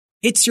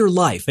It's Your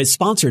Life is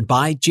sponsored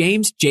by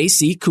James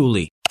J.C.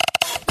 Cooley.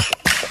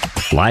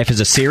 Life is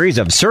a series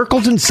of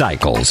circles and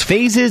cycles,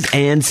 phases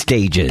and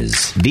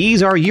stages.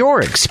 These are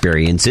your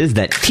experiences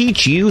that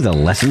teach you the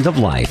lessons of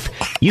life.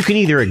 You can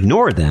either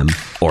ignore them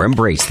or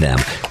embrace them.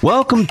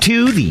 Welcome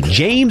to the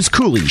James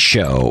Cooley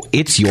Show.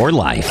 It's Your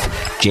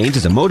Life. James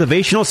is a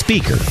motivational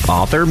speaker,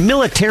 author,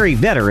 military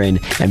veteran,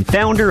 and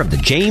founder of the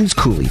James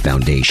Cooley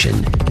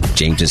Foundation.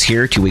 James is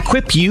here to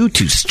equip you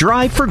to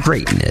strive for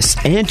greatness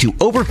and to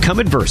overcome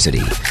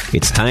adversity.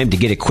 It's time to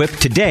get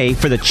equipped today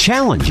for the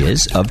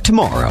challenges of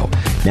tomorrow.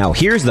 Now,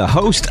 here's the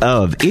host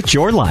of It's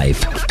Your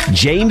Life,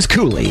 James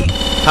Cooley.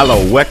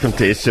 Hello, welcome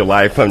to It's Your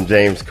Life. I'm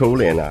James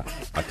Cooley, and I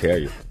tell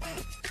you,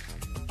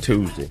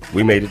 Tuesday,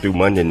 we made it through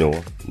Monday,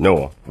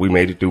 Noah, we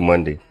made it through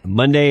Monday.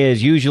 Monday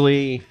is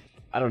usually,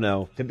 I don't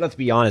know, let's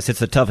be honest, it's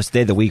the toughest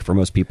day of the week for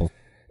most people.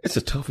 It's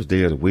the toughest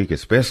day of the week,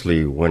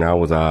 especially when I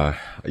was, on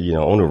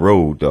the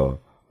road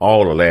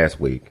all the last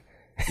week.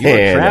 You're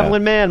a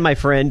traveling man, my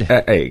friend.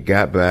 Hey,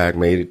 got back,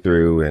 made it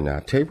through, and I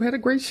tell you, we had a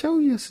great show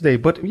yesterday.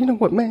 But you know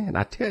what, man?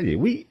 I tell you,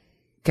 we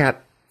got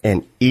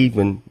an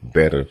even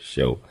better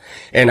show.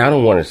 And I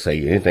don't want to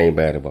say anything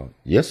bad about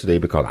yesterday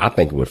because I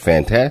think it was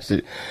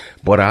fantastic.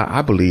 But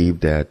I believe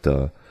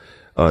that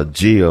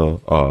Gia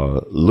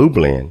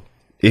Lublin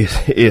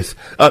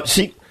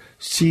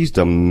she's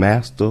the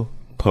master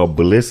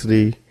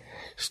publicity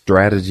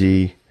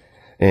strategy,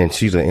 and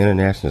she's an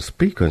international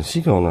speaker, and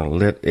she's gonna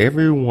let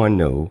everyone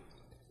know,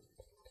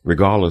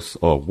 regardless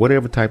of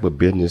whatever type of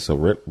business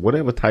or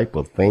whatever type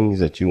of things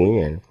that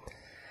you're in,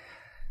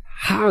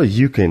 how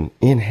you can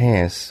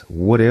enhance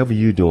whatever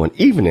you're doing,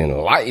 even in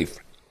life.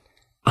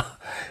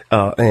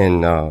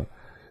 And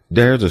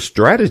there's a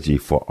strategy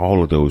for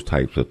all of those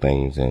types of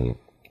things, and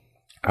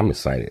I'm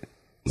excited.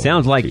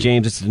 Sounds like,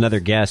 James, this is another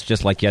guest,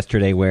 just like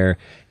yesterday, where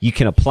you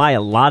can apply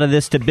a lot of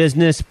this to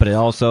business, but it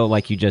also,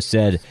 like you just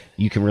said,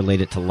 you can relate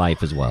it to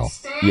life as well.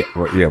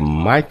 Yeah,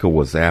 Michael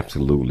was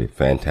absolutely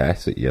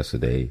fantastic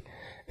yesterday,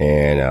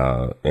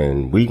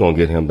 and we gonna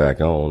get him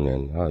back on.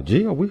 And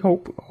Gia, we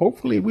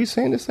hopefully we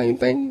saying the same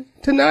thing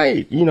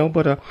tonight,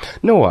 But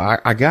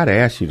Noah, I gotta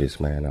ask you this,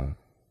 man.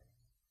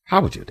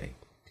 How was your day?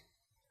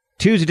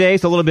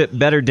 Tuesday's a little bit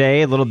better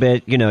day, a little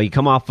bit, you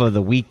come off of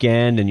the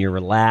weekend and you're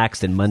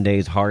relaxed, and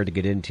Monday's hard to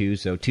get into.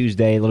 So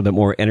Tuesday, a little bit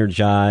more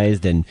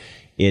energized, and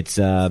it's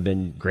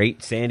been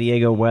great San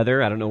Diego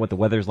weather. I don't know what the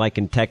weather's like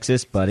in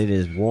Texas, but it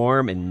is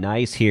warm and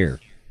nice here.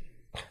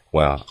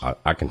 Well,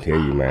 I can tell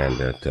you, man,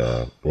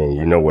 that, and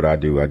you know what I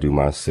do? I do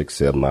my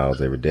 6-7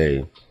 miles every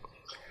day.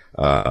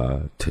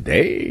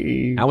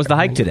 Today. How was the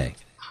hike today?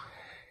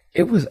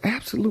 It was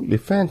absolutely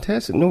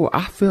fantastic. No,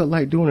 I felt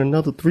like doing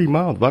another 3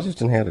 miles, but I just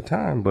didn't have the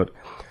time. But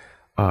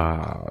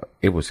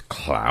it was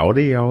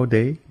cloudy all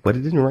day, but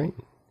it didn't rain.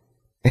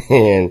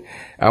 And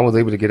I was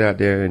able to get out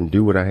there and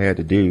do what I had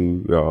to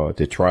do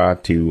to try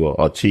to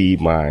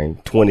achieve my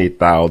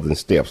 20,000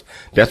 steps.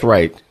 That's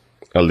right,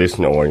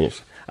 listener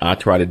audience. I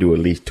try to do at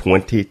least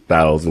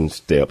 20,000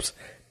 steps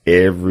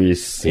every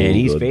single day. And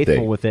he's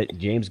faithful with it.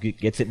 James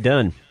gets it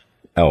done.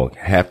 Oh,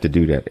 have to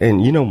do that.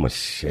 And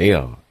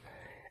Michelle,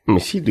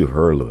 she do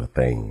her little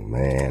thing,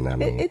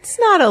 man. It's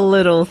not a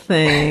little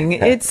thing.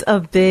 It's a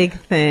big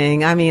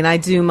thing. I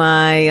do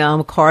my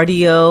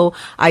cardio.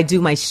 I do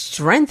my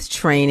strength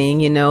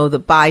training, the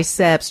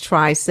biceps,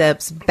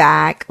 triceps,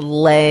 back,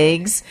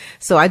 legs.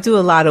 So I do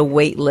a lot of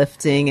weight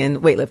machines,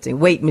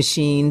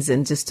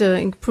 and just to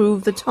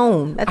improve the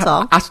tone. That's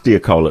all. I still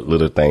call it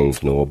little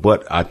things, Noah,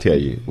 but I tell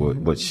you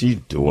what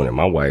she's doing. And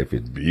my wife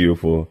is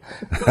beautiful.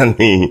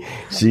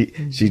 She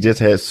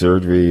just had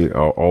surgery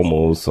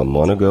almost a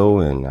month ago,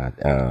 and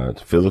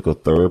physical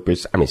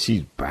therapist.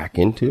 She's back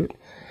into it.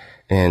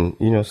 And,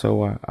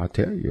 so I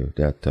tell you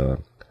that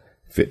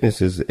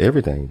fitness is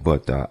everything.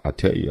 But I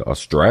tell you, a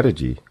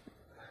strategy.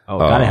 Oh,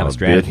 gotta have a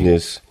strategy.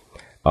 Business,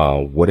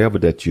 whatever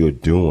that you're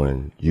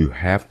doing, you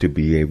have to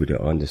be able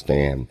to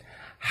understand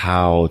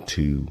how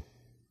to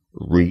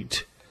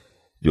reach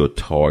your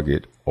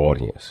target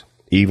audience.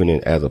 Even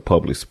as a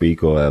public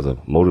speaker, as a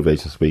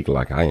motivation speaker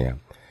like I am,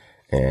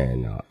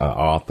 and an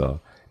author,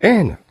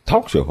 and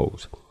talk show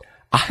host.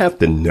 I have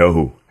to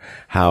know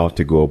how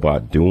to go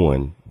about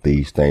doing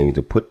these things,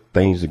 to put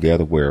things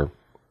together where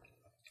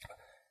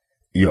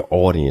your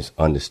audience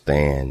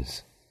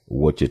understands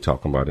what you're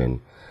talking about. And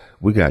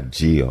we got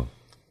Gia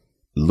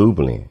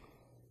Lublin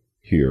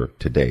here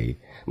today.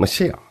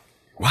 Michelle,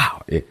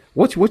 wow.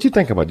 What you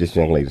think about this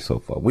young lady so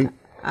far?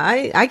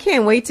 I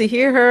can't wait to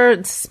hear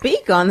her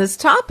speak on this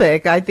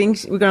topic. I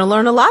think we're going to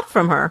learn a lot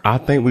from her. I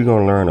think we're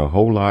going to learn a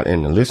whole lot.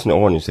 And the listener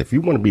audience, if you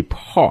want to be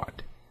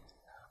part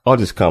of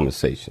this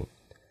conversation,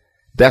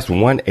 that's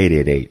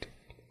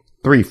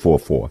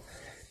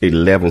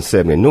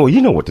 1-888-344-1170. Noah,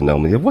 you know what the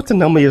number is. What the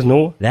number is,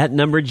 Noah? That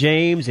number,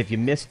 James, if you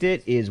missed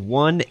it, is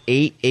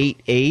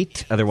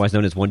 1-888, otherwise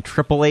known as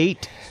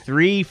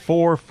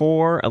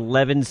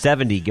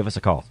 1-888-344-1170. Give us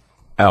a call.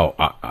 Oh,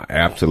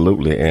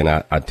 absolutely. And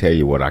I tell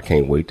you what, I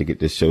can't wait to get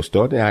this show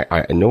started.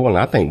 I know, and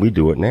I think we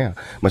do it now.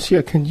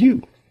 Michelle, can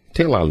you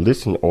tell our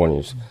listening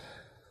audience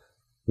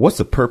what's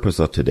the purpose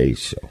of today's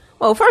show?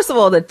 Well, first of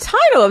all, the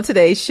title of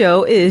today's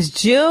show is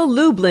Jill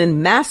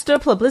Lublin, Master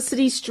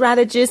Publicity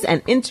Strategist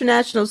and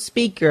International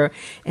Speaker.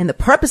 And the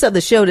purpose of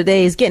the show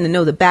today is getting to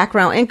know the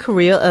background and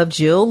career of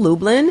Jill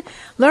Lublin.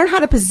 Learn how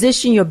to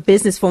position your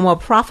business for more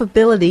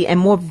profitability and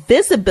more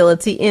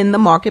visibility in the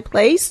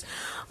marketplace.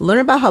 Learn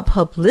about her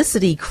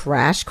publicity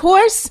crash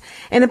course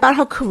and about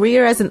her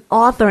career as an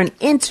author and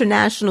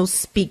international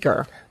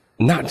speaker.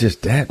 Not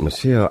just that,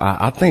 Michelle.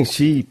 I think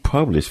she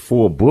published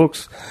 4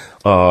 books,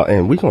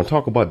 and we're going to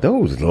talk about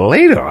those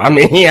later. I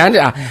mean,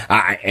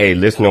 hey,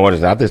 listen,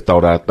 audience, I just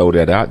thought I'd throw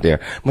that out there.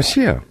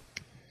 Michelle,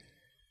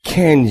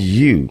 can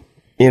you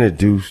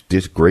introduce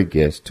this great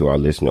guest to our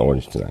listening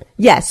audience tonight?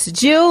 Yes,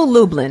 Jill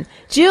Lublin.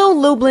 Jill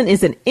Lublin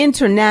is an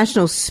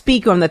international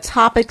speaker on the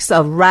topics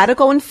of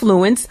radical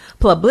influence,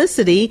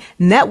 publicity,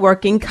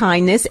 networking,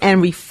 kindness,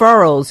 and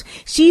referrals.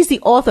 She's the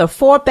author of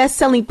 4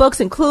 best-selling books,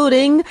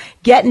 including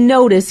Get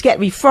Noticed, Get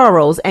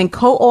Referrals, and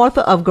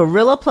co-author of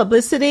Guerrilla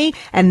Publicity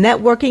and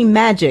Networking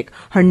Magic.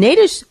 Her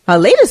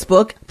latest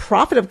book,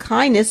 Profit of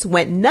Kindness,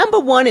 went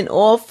 #1 in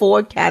all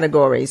 4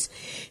 categories.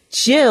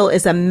 Jill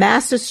is a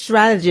master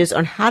strategist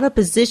on how to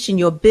position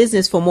your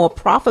business for more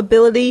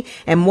profitability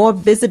and more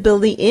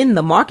visibility in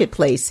the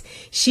marketplace.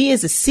 She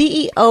is the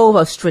CEO of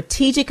a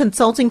strategic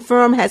consulting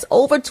firm, has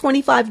over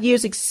 25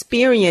 years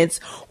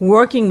experience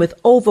working with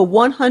over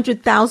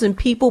 100,000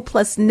 people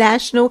plus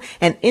national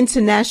and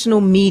international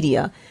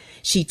media.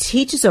 She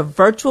teaches a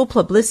virtual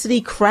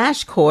publicity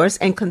crash course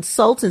and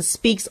consults and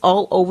speaks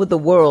all over the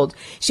world.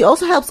 She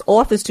also helps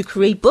authors to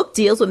create book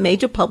deals with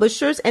major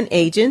publishers and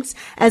agents,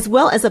 as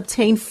well as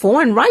obtain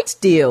foreign rights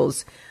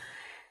deals.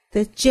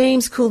 The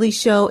James Cooley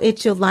Show,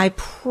 It's Your Life,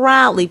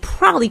 proudly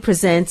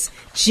presents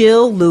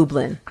Jill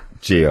Lublin.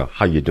 Jill,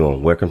 how you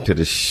doing? Welcome to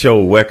the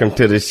show. Welcome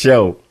to the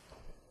show.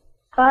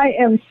 I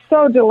am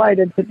so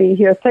delighted to be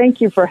here. Thank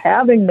you for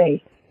having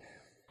me.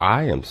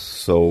 I am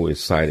so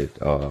excited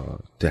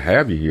to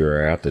have you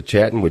here after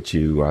chatting with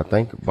you, I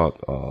think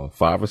about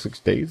 5 or 6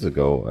 days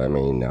ago. I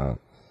mean,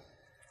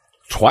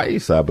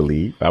 twice, I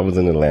believe. I was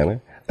in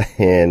Atlanta,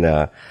 and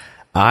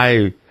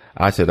I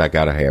said I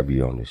got to have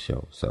you on the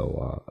show.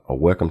 So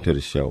welcome to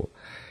the show.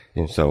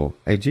 And so,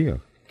 hey,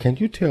 Jill, can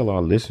you tell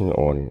our listening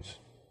audience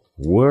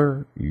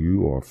where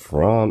you are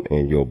from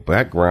and your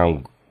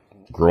background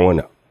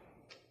growing up?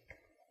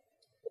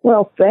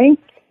 Well, thank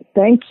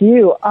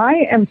you.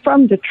 I am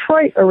from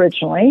Detroit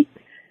originally,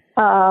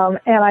 and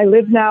I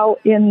live now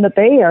in the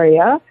Bay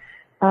Area.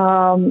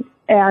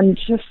 And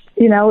just,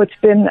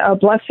 it's been a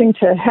blessing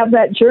to have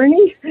that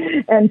journey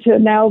and to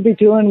now be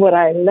doing what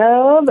I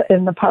love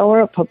and the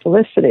power of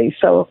publicity.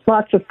 So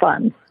lots of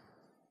fun.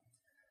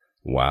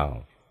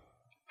 Wow.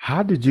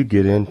 How did you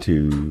get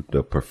into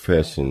the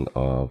profession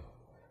of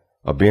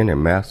being a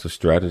master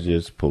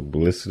strategist,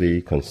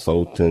 publicity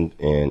consultant,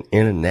 and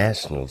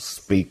international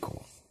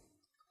speaker?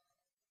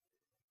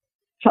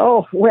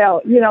 Oh,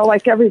 well,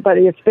 like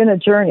everybody, it's been a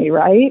journey,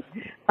 right?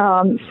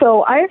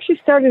 So I actually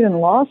started in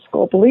law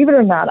school. Believe it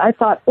or not, I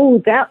thought,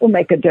 that will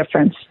make a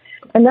difference.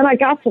 And then I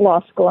got to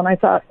law school and I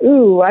thought,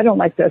 I don't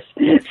like this.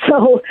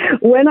 So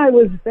when I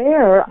was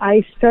there,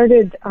 I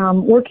started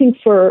working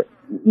for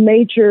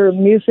major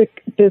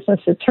music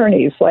business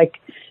attorneys. I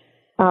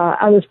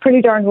was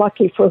pretty darn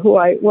lucky for who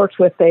I worked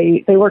with.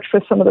 They worked for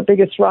some of the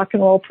biggest rock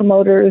and roll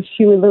promoters,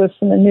 Huey Lewis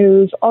and the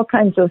News, all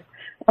kinds of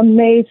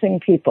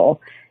amazing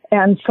people.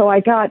 And so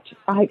I got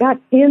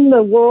in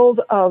the world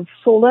of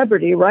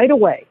celebrity right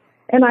away.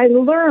 And I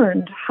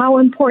learned how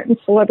important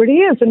celebrity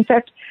is. In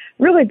fact,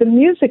 really the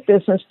music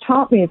business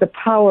taught me the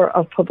power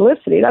of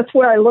publicity. That's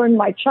where I learned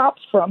my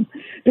chops from,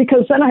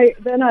 because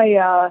then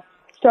I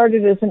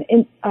started as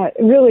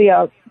really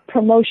a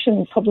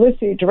promotion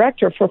publicity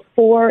director for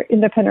 4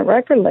 independent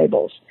record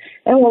labels.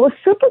 And what was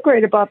super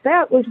great about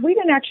that was we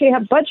didn't actually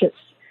have budgets.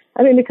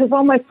 I mean, because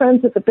all my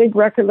friends at the big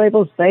record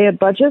labels, they had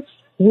budgets.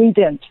 We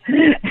didn't.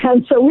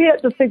 And so we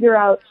had to figure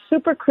out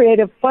super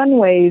creative, fun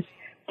ways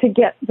to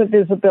get the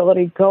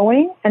visibility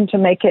going and to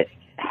make it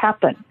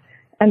happen.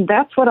 And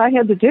that's what I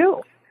had to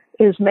do,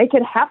 is make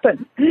it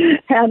happen.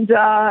 And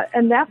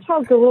that's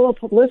how Guerrilla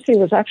Publicity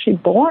was actually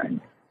born.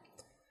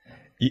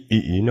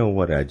 You know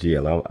what,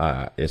 Jill?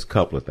 It's a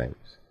couple of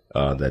things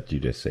that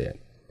you just said.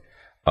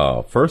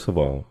 First of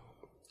all,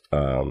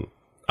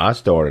 I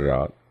started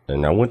out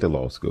and I went to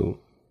law school,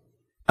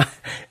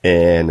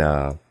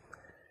 and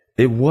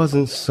it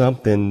wasn't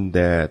something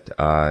that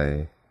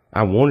I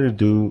wanted to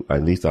do.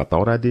 At least I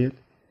thought I did.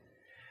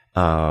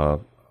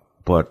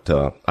 But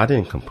I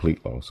didn't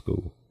complete law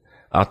school.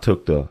 I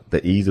took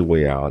the easy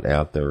way out.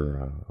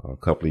 After a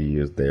couple of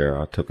years there,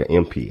 I took an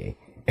MPA,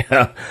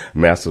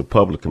 Master of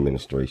Public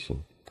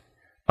Administration.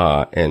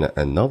 And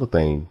another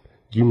thing,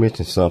 you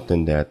mentioned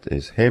something that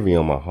is heavy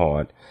on my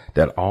heart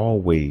that I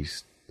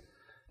always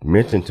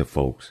mention to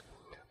folks.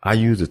 I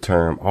use the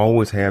term,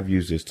 always have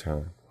used this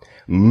term,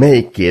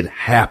 make it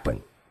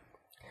happen.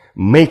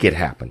 Make it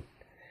happen.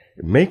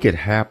 Make it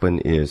happen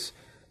is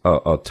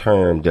a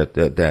term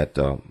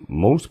that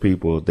most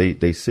people,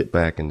 they sit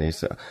back and they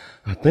say,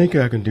 I think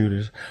I can do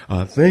this.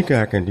 I think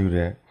I can do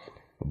that.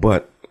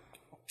 But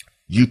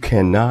You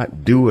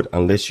cannot do it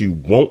unless you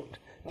want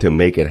to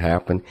make it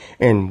happen.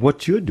 And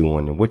what you're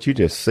doing and what you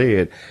just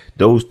said,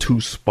 those two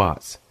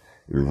spots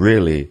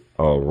really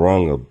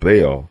rung a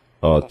bell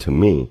to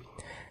me.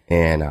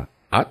 And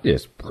I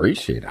just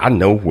appreciate it. I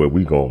know where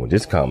we're going with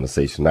this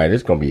conversation tonight.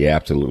 It's going to be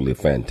absolutely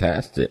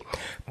fantastic.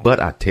 But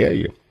I tell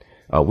you,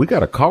 we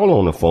got a call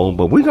on the phone,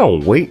 but we're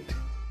going to wait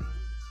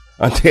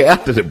until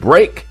after the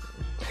break.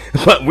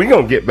 But we're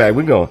going to get back.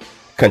 We're going to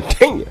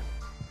continue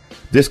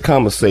this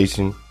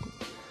conversation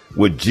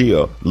with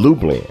Gia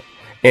Lublin.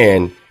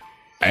 And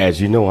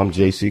as you know, I'm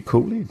J.C.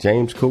 Cooley,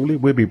 James Cooley.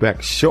 We'll be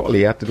back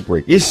shortly after the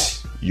break.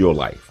 It's your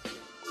life.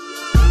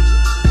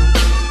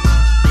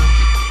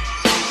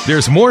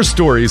 There's more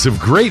stories of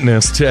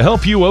greatness to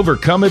help you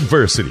overcome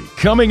adversity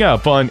coming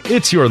up on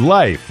It's Your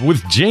Life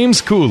with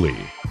James Cooley.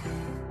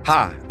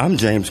 Hi, I'm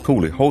James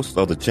Cooley, host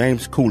of the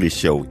James Cooley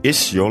Show,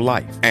 It's Your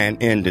Life. And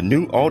in the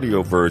new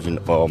audio version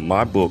of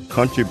my book,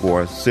 Country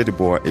Boy, City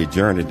Boy, A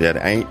Journey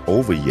That Ain't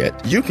Over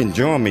Yet, you can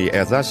join me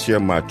as I share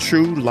my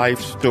true life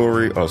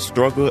story of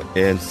struggle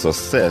and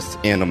success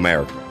in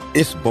America.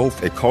 It's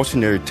both a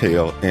cautionary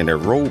tale and a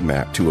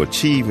roadmap to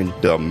achieving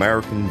the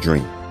American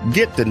dream.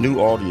 Get the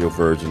new audio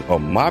version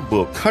of my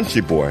book,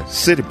 Country Boy,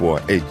 City Boy,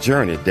 A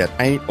Journey That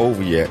Ain't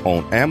Over Yet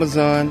on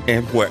Amazon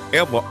and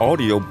wherever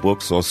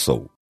audiobooks are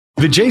sold.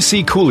 The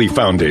J.C. Cooley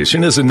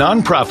Foundation is a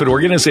nonprofit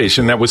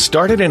organization that was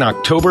started in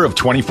October of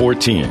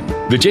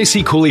 2014. The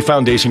J.C. Cooley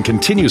Foundation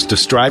continues to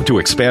strive to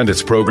expand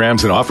its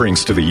programs and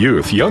offerings to the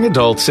youth, young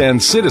adults,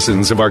 and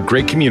citizens of our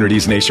great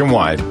communities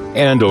nationwide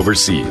and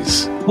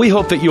overseas. We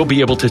hope that you'll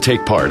be able to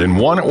take part in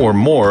one or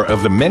more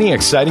of the many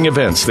exciting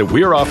events that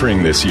we're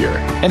offering this year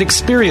and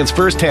experience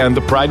firsthand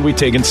the pride we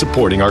take in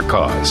supporting our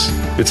cause.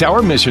 It's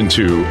our mission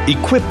to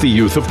equip the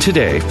youth of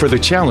today for the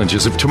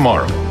challenges of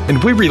tomorrow,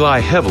 and we rely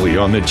heavily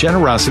on the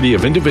generosity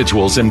of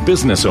individuals and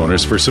business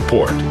owners for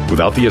support.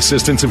 Without the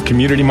assistance of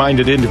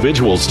community-minded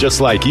individuals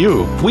just like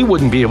you, we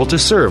wouldn't be able to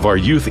serve our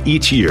youth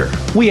each year.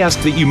 We ask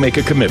that you make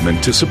a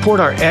commitment to support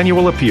our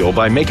annual appeal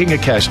by making a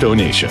cash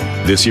donation.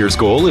 This year's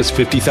goal is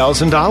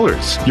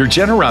 $50,000. Your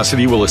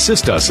generosity will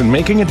assist us in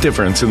making a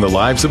difference in the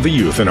lives of the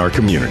youth in our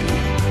community.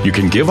 You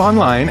can give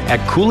online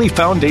at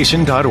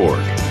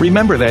CooleyFoundation.org.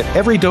 Remember that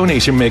every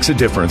donation makes a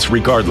difference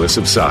regardless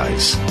of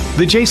size.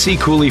 The J.C.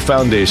 Cooley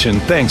Foundation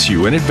thanks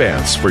you in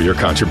advance for your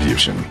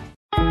contribution.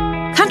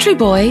 Country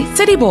Boy,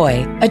 City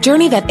Boy, A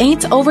Journey That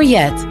Ain't Over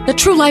Yet, the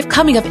true life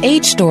coming of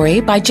age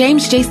story by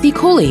James J.C.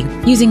 Cooley.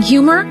 Using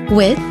humor,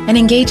 wit, and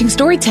engaging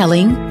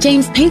storytelling,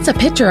 James paints a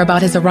picture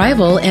about his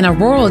arrival in a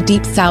rural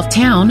deep south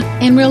town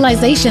and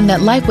realization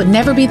that life would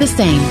never be the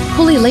same.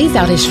 Cooley lays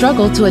out his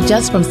struggle to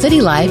adjust from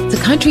city life to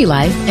country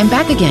life and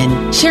back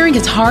again, sharing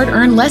his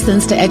hard-earned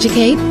lessons to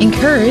educate,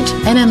 encourage,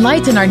 and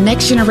enlighten our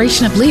next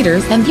generation of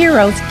leaders and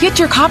heroes. Get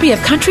your copy of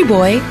Country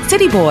Boy,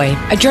 City Boy,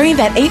 A Journey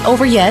That Ain't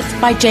Over Yet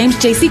by James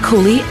J.C.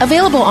 Cooley,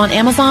 available on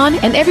Amazon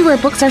and everywhere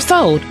books are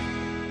sold.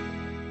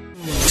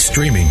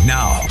 Streaming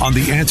now on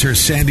the Answer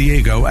San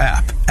Diego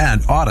app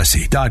and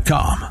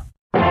Odyssey.com.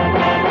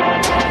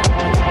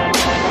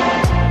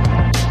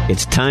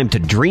 It's time to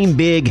dream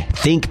big,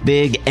 think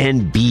big,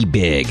 and be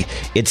big.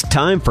 It's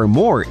time for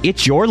more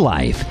It's Your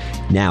Life.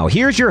 Now,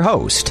 here's your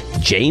host,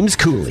 James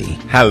Cooley.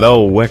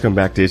 Hello, welcome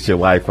back to It's Your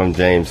Life. I'm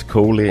James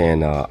Cooley,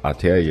 and I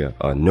tell you,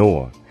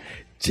 Noah,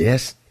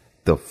 just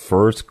the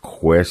first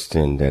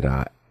question that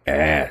I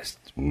asked,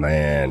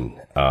 man,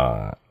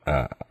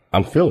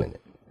 I'm feeling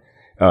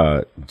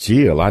it.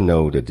 Jill, I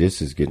know that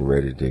this is getting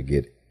ready to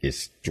get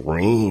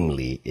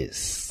extremely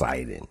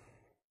exciting.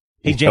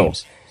 Hey,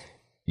 James.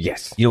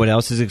 Yes. You know what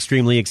else is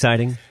extremely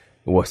exciting?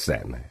 What's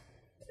that, man?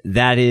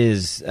 That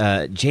is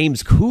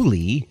James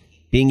Cooley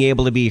being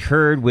able to be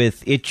heard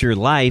with It's Your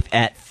Life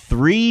at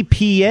 3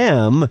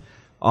 p.m.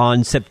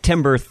 on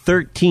September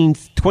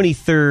 13th,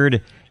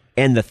 23rd,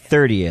 and the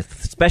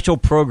 30th. Special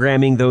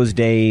programming those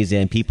days,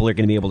 and people are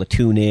going to be able to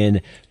tune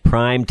in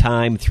prime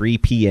time, 3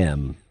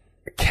 p.m.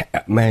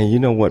 Man, you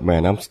know what,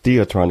 man? I'm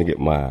still trying to get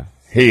my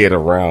head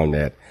around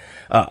that.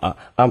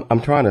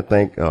 I'm trying to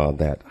think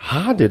that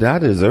how did I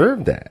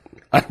deserve that?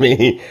 I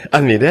mean,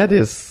 that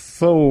is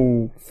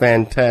so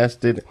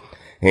fantastic,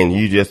 and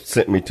you just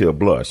sent me to a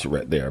blush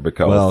right there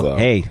because. Well,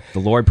 hey, the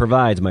Lord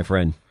provides, my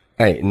friend.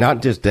 Hey,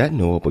 not just that,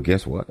 Noah, but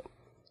guess what?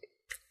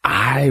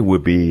 I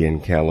would be in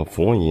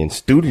California in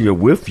studio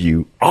with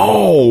you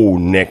all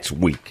next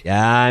week.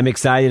 Yeah, I'm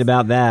excited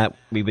about that.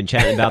 We've been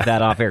chatting about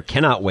that off air.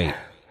 Cannot wait.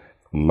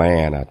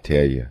 Man, I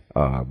tell you,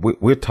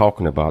 we're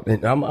talking about,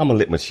 and I'm going to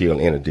let Michelle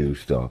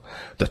introduce the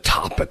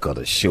topic of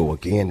the show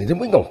again, and then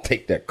we're going to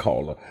take that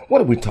caller.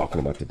 What are we talking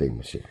about today,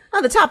 Michelle?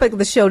 The topic of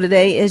the show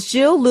today is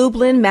Jill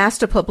Lublin,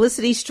 master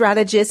publicity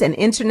strategist and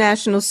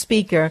international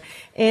speaker.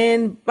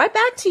 And right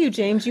back to you,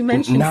 James. You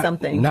mentioned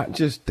something. Not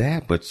just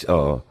that, but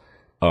the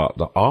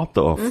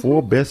author of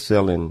 4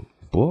 best-selling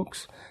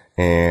books.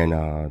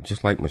 And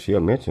just like Michelle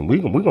mentioned,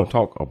 we're going to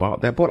talk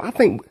about that. But I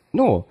think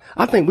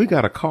we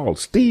got a call.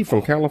 Steve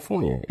from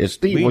California. Is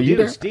Steve, are you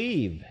there?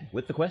 Steve,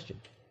 with the question.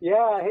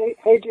 Yeah.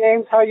 Hey,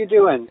 James. How you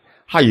doing?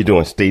 How you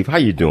doing, Steve? How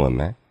you doing,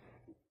 man?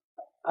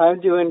 I'm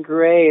doing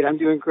great.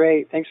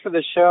 Thanks for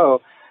the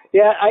show.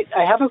 Yeah,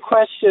 I have a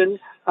question.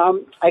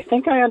 I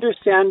think I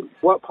understand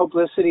what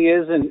publicity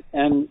is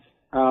and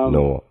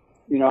No.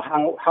 you know,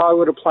 how I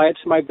would apply it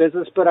to my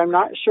business, but I'm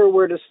not sure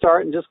where to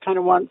start and just kind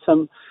of want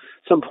some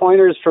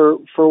pointers for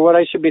what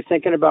I should be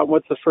thinking about.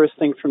 What's the first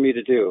thing for me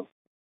to do?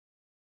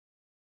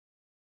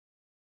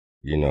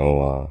 You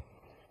know,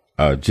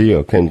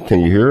 Gia, can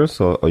you hear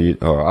us?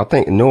 Or I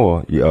think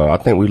Noah. I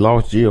think we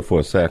lost Gia for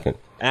a second.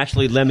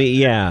 Actually,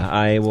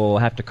 I will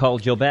have to call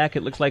Jill back.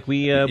 It looks like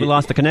we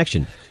lost the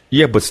connection.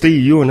 Yeah, but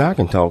Steve, you and I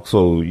can talk.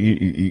 So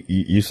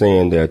you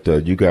saying that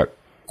you got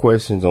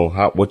questions on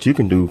what you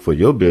can do for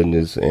your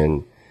business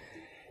and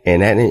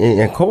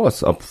of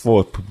course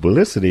for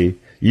publicity.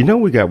 You know,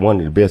 we got one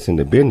of the best in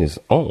the business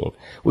on.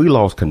 We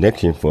lost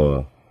connection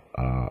for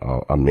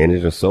a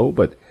minute or so,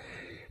 but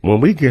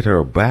when we get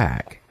her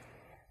back,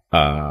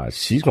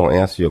 she's gonna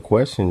answer your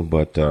question.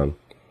 But okay.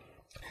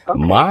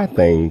 My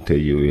thing to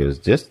you is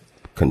just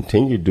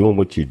continue doing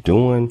what you're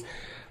doing.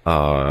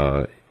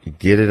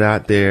 Get it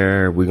out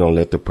there. We're going to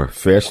let the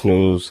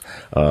professionals,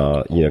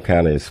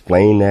 kind of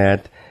explain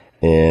that.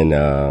 And,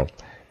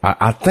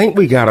 I think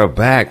we got her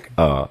back,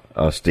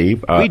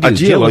 Steve. We do.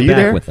 Jill, are you back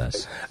there? With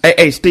us.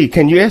 Hey, Steve,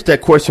 can you ask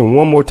that question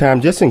one more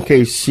time just in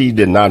case she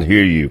did not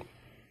hear you?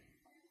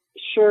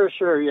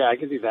 Sure. Yeah, I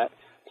can do that.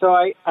 So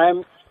I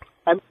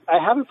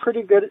have a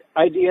pretty good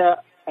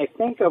idea, I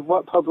think, of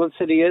what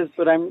publicity is,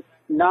 but I'm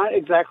not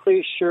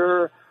exactly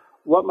sure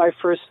what my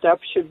first step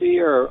should be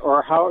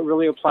or how it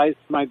really applies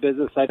to my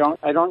business. I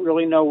don't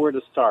really know where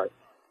to start.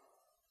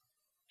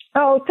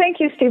 Oh, thank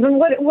you, Stephen.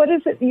 What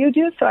is it you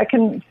do so I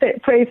can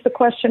phrase the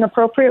question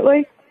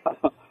appropriately?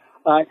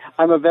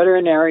 I'm a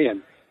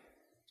veterinarian.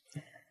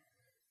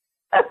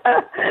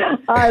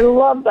 I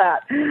love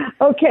that.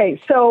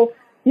 Okay, so,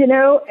 you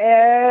know,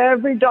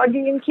 every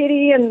doggy and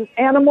kitty and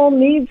animal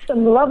needs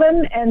some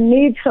loving and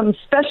needs some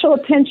special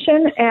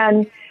attention,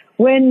 and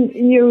when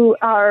you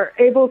are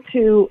able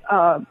to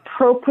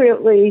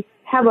appropriately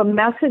have a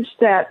message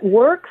that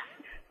works,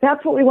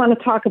 that's what we want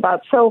to talk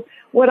about. So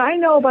what I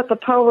know about the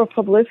power of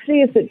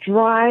publicity is it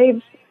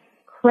drives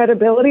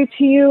credibility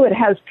to you. It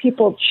has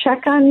people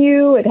check on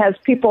you. It has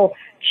people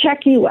check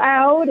you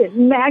out. It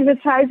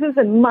magnetizes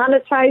and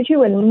monetizes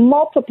you and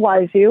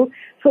multiplies you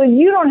so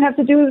you don't have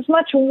to do as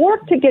much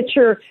work to get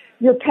your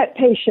pet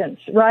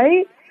patients,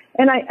 right?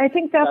 And I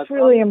think that's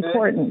really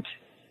important.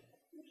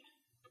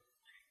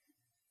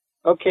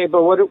 Okay,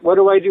 but what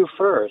do I do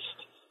first?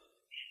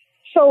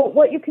 So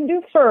what you can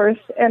do first,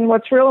 and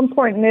what's real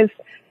important, is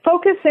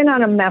focus in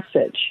on a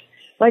message.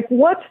 Like,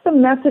 what's the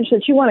message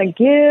that you want to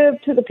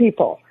give to the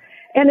people?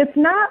 And it's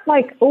not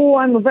like, oh,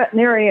 I'm a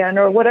veterinarian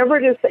or whatever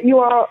it is that you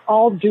are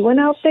all doing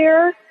out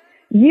there.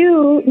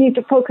 You need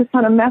to focus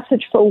on a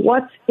message for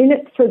what's in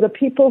it for the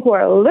people who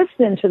are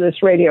listening to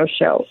this radio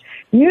show.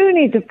 You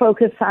need to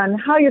focus on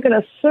how you're going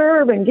to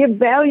serve and give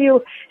value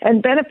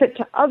and benefit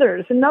to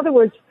others. In other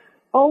words,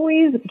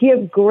 always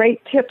give great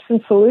tips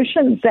and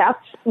solutions. That's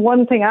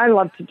one thing I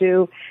love to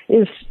do,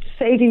 is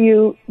say to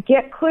you,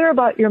 get clear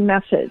about your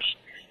message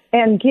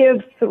and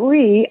give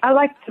three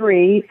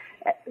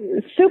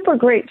super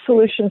great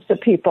solutions to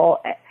people,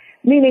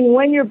 meaning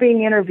when you're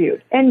being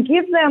interviewed, and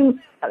give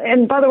them,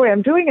 and by the way,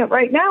 I'm doing it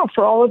right now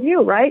for all of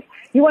you, right?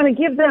 You want to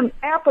give them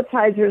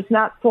appetizers,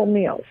 not full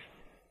meals,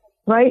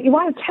 right? You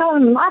want to tell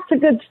them lots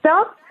of good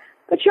stuff,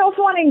 but you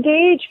also want to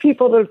engage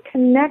people to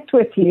connect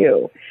with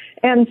you.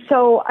 And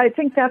so I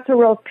think that's a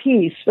real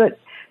piece, but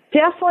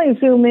definitely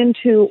zoom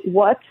into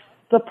what's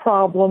the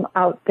problem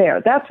out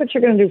there. That's what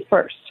you're going to do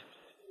first.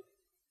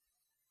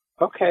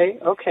 Okay,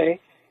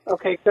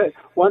 good.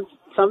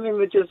 Something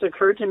that just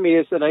occurred to me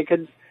is that I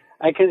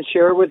can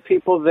share with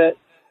people that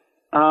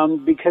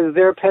because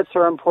their pets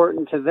are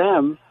important to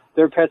them,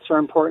 their pets are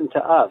important to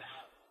us.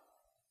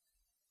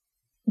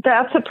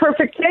 That's a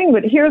perfect thing,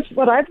 but here's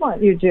what I'd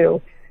want you to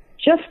do.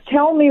 Just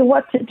tell me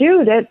what to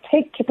do to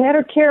take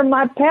better care of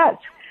my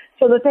pets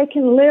so that they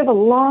can live a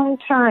long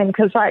time.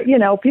 Because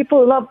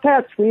people who love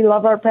pets, we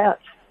love our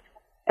pets,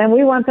 and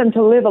we want them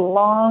to live a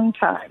long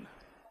time.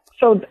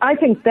 So I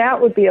think that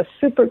would be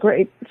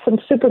some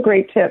super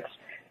great tips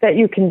that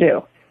you can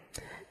do.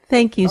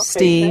 Thank you,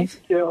 Steve.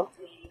 Thank you.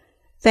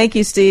 Thank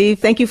you, Steve.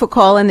 Thank you for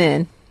calling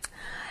in.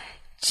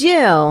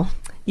 Jill,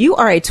 you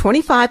are a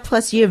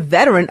 25-plus year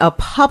veteran of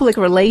public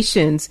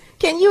relations.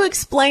 Can you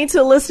explain to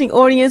the listening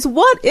audience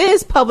what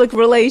is public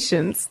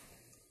relations?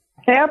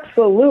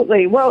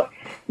 Absolutely. Well,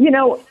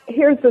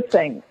 here's the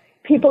thing.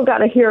 People got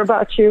to hear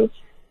about you.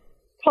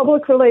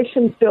 Public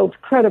relations builds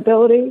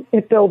credibility.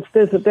 It builds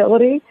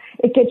visibility.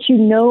 It gets you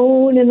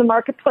known in the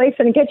marketplace,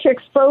 and it gets you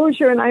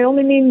exposure, and I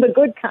only mean the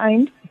good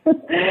kind.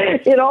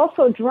 It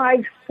also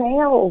drives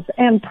sales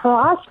and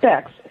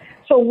prospects.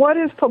 So what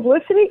is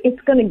publicity?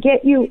 It's going to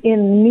get you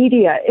in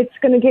media. It's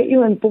going to get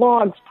you in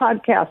blogs,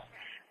 podcasts,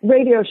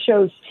 radio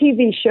shows,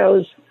 TV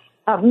shows,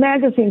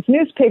 magazines,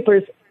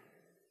 newspapers,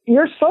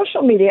 your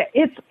social media.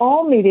 It's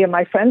all media,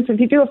 my friends. If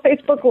you do a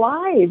Facebook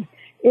Live,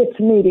 it's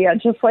media,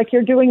 just like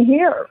you're doing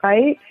here,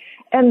 right?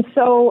 And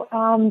so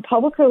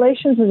public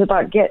relations is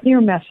about getting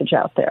your message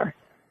out there.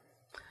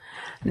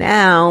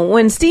 Now,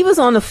 when Steve was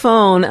on the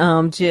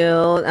phone,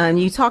 Jill,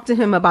 and you talked to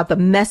him about the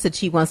message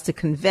he wants to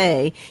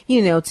convey,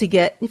 to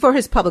get for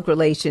his public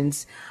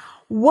relations,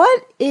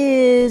 what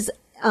is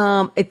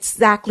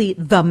exactly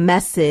the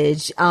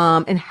message,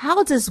 and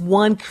how does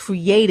one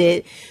create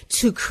it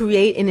to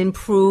create and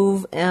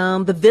improve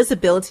the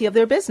visibility of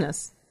their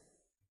business?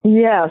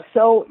 Yeah,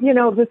 so,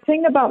 the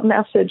thing about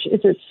message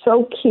is it's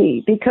so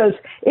key because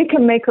it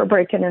can make or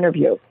break an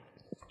interview.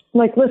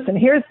 Like, listen,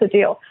 here's the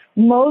deal.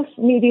 Most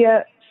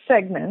media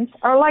segments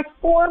are like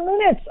 4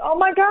 minutes. Oh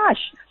my gosh,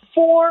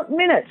 4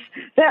 minutes.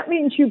 That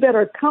means you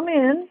better come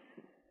in,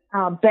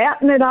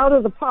 batting it out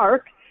of the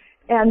park,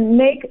 and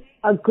make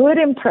a good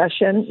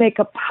impression, make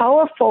a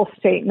powerful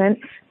statement,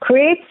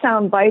 create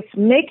sound bites,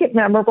 make it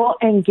memorable,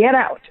 and get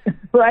out,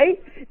 right?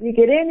 You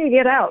get in, you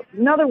get out.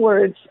 In other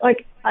words,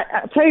 like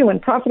I'll tell you, when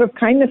Profit of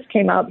Kindness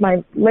came out,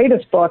 my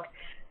latest book,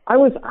 I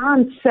was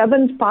on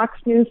 7 Fox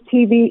News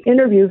TV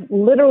interviews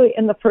literally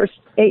in the first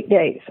 8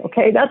 days,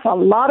 okay? That's a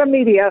lot of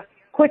media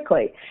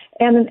quickly.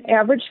 And an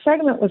average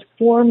segment was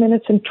 4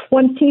 minutes and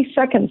 20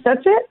 seconds.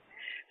 That's it.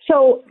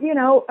 So,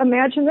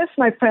 imagine this,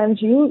 my friends.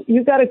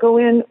 You got to go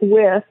in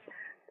with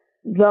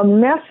the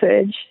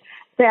message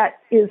that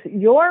is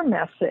your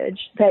message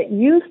that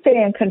you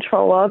stay in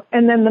control of.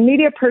 And then the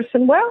media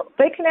person, well,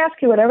 they can ask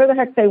you whatever the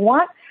heck they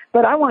want,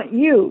 but I want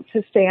you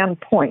to stay on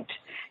point.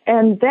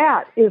 And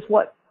that is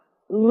what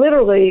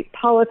literally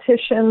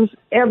politicians,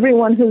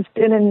 everyone who's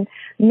been in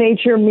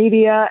major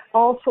media,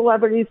 all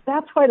celebrities,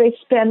 that's why they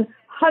spend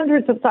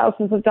hundreds of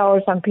thousands of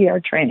dollars on PR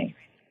training.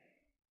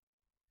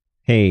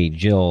 Hey,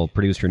 Jill,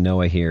 producer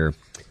Noah here.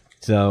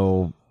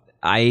 So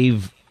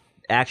I've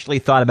actually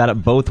thought about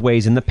it both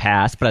ways in the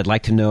past, but I'd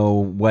like to know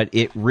what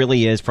it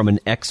really is from an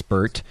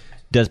expert.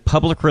 Does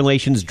public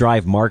relations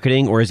drive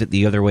marketing, or is it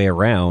the other way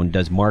around?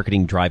 Does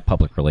marketing drive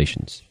public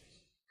relations?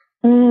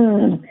 Well,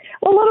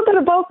 a little bit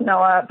of both,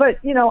 Noah. But,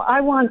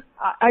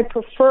 I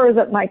prefer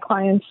that my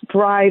clients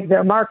drive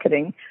their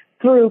marketing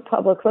through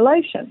public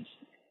relations,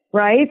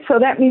 right? So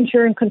that means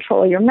you're in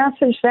control of your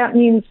message. That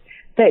means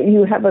that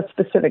you have a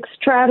specific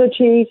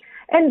strategy.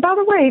 And by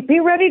the way, be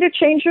ready to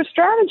change your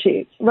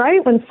strategy,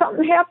 right? When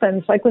something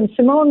happens, like when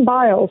Simone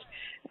Biles,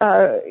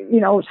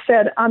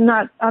 said, I'm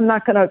not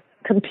going to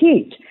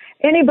compete.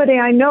 Anybody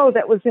I know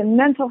that was in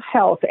mental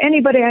health,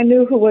 anybody I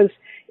knew who was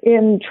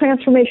in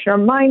transformation or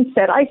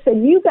mindset, I said,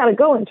 you got to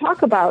go and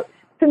talk about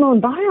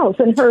Simone Biles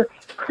and her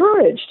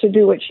courage to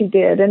do what she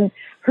did and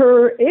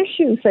her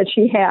issues that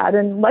she had.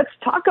 And let's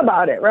talk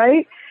about it,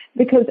 right?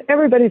 Because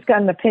everybody's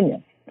got an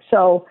opinion.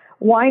 So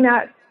why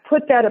not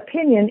put that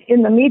opinion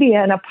in the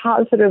media in a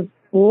positive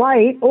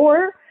light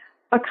or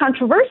a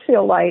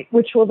controversial light,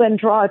 which will then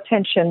draw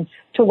attention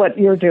to what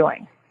you're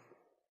doing?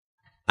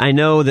 I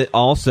know that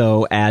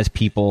also as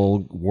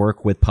people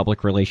work with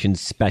public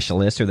relations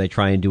specialists or they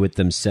try and do it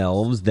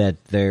themselves,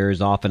 that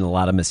there's often a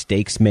lot of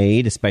mistakes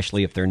made,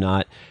 especially if they're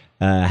not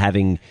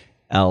having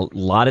a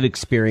lot of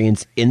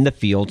experience in the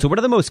field. So what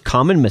are the most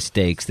common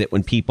mistakes that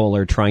when people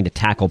are trying to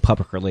tackle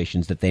public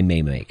relations that they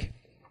may make?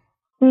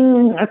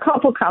 A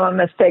couple common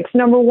mistakes.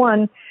 Number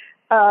one,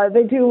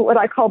 they do what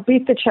I call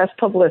beat the chest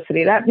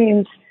publicity. That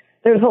means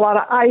there's a lot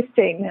of I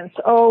statements.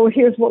 Oh,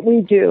 here's what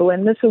we do,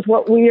 and this is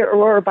what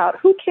we're about.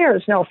 Who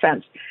cares? No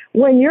offense.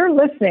 When you're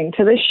listening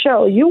to this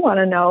show, you want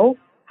to know,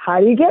 how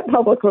do you get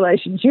public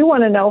relations? You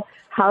want to know,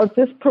 how does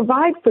this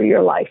provide for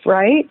your life,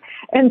 right?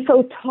 And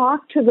so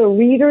talk to the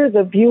reader,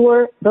 the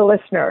viewer, the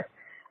listener.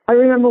 I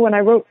remember when I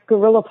wrote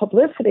Guerrilla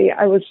Publicity,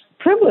 I was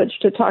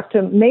privileged to talk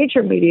to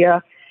major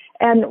media.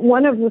 And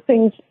one of the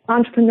things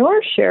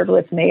entrepreneurs shared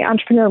with me,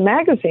 Entrepreneur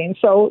Magazine.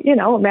 So,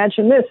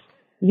 imagine this,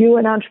 you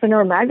and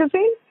Entrepreneur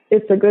Magazine,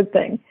 it's a good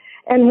thing.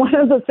 And one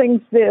of the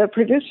things the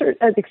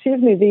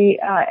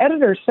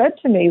editor said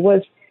to me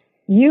was,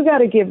 you got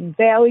to give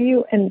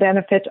value and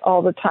benefit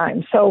all the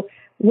time. So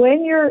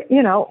when you're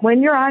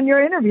on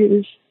your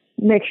interviews,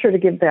 make sure to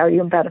give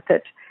value and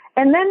benefit.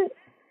 And then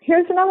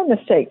here's another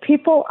mistake.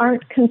 People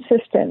aren't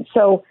consistent.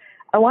 So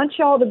I want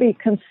you all to be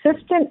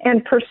consistent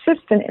and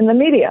persistent in the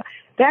media.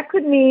 That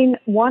could mean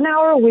 1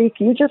 hour a week.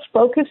 You just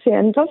focus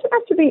in. Doesn't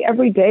have to be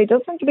every day.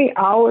 Doesn't have to be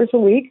hours a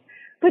week.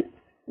 But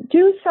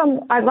do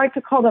some, I'd like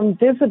to call them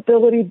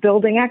visibility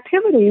building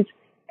activities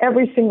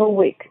every single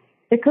week.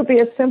 It could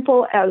be as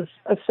simple as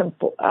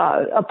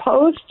a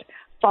post,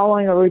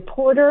 following a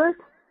reporter,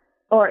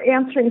 or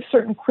answering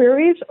certain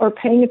queries, or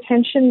paying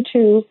attention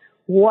to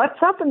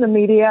what's up in the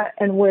media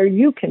and where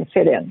you can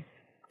fit in.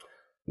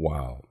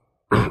 Wow.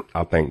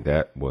 I think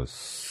that was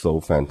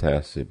so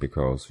fantastic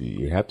because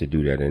you have to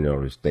do that in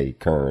order to stay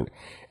current,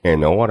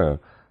 in order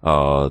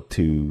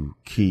to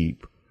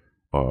keep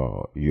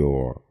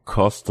your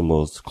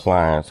customers,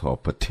 clients, or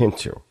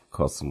potential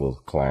customers,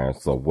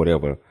 clients, or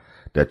whatever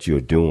that you're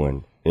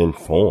doing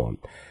informed.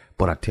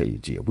 But I tell you,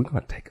 Jill, we're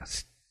going to take a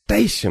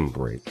station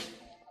break,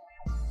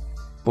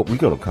 but we're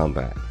going to come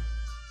back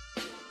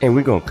and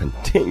we're going to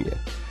continue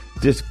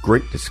this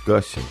great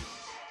discussion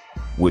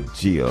with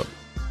Jill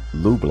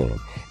Lublin.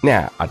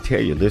 Now, I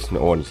tell you, listener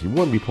audience, you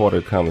want to be part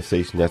of the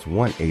conversation, that's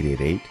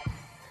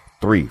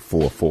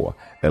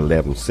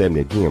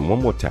 1-888-344-1170. Again,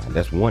 one more time,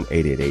 that's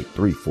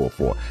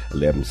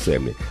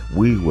 1-888-344-1170.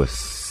 We will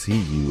see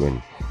you,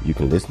 and you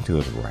can listen to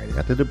us right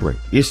after the break.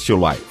 It's Your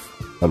Life.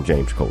 I'm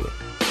James Coley.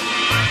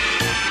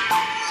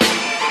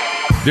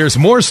 There's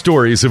more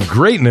stories of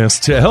greatness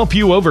to help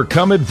you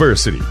overcome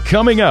adversity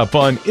coming up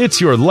on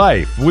It's Your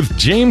Life with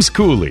James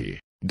Cooley.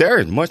 There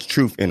is much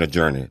truth in a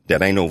journey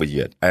that ain't over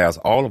yet, as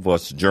all of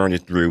us journey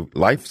through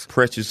life's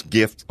precious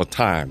gifts of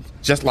time,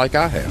 just like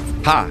I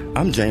have. Hi,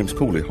 I'm James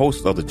Cooley,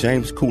 host of the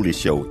James Cooley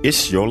Show,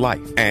 It's Your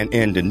Life. And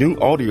in the new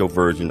audio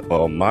version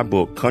of my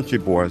book, Country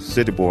Boy,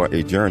 City Boy,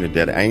 A Journey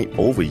That Ain't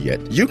Over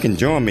Yet, you can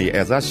join me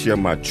as I share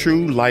my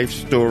true life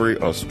story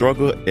of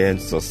struggle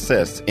and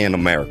success in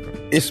America.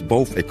 It's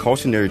both a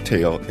cautionary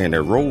tale and a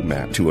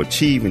roadmap to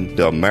achieving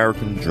the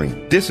American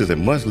dream. This is a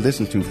must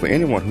listen to for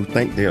anyone who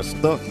think they're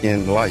stuck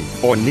in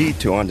life or need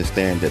to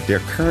understand that their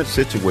current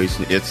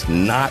situation is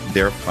not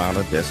their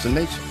final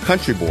destination.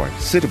 Country Boy,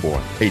 City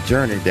Boy, A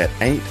Journey That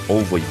Ain't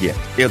Over Yet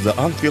is the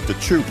unfiltered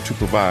truth to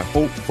provide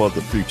hope for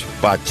the future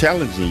by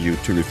challenging you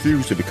to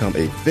refuse to become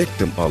a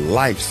victim of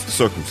life's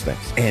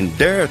circumstance and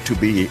dare to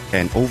be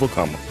an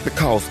overcomer,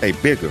 because a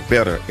bigger,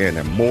 better, and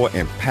a more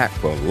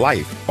impactful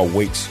life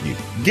awaits you.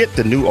 Get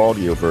the new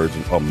audio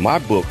version of my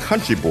book,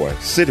 Country Boy,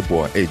 City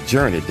Boy, A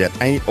Journey That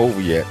Ain't Over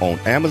Yet on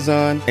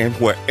Amazon and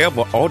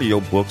wherever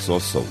audiobooks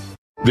are sold.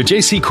 The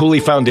J.C. Cooley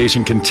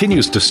Foundation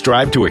continues to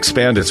strive to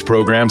expand its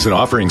programs and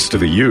offerings to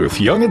the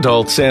youth, young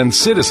adults, and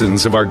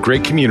citizens of our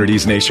great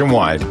communities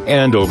nationwide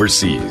and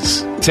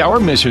overseas. It's our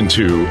mission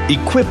to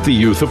equip the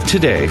youth of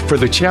today for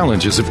the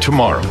challenges of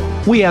tomorrow.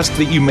 We ask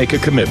that you make a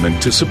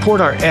commitment to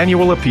support our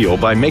annual appeal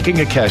by making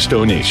a cash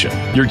donation.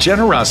 Your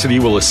generosity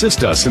will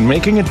assist us in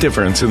making a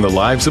difference in the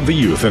lives of the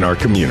youth in our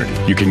community.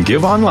 You can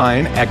give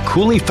online at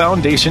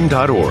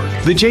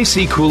CooleyFoundation.org. The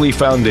J.C. Cooley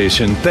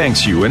Foundation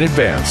thanks you in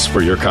advance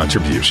for your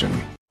contribution.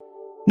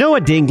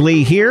 Noah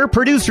Dingley here,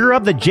 producer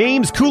of The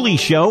James Cooley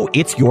Show,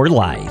 It's Your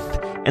Life.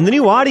 And the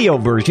new audio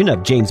version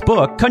of James'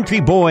 book,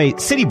 Country Boy,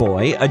 City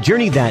Boy, A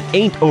Journey That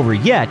Ain't Over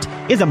Yet,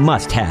 is a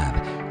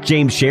must-have.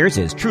 James shares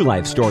his true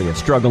life story of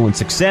struggle and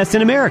success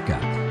in America.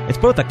 It's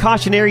both a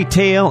cautionary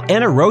tale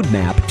and a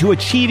roadmap to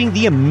achieving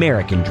the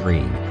American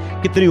dream.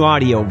 Get the new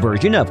audio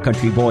version of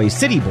Country Boy,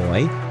 City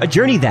Boy, A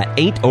Journey That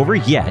Ain't Over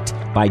Yet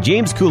by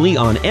James Cooley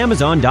on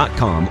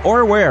Amazon.com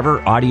or wherever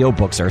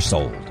audiobooks are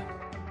sold.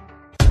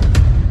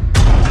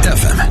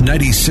 FM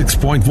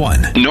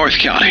 96.1 North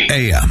County,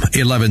 AM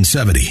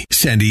 1170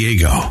 San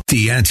Diego.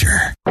 The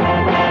Answer.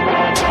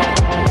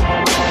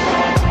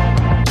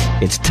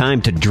 It's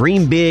time to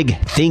dream big,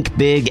 think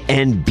big,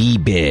 and be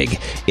big.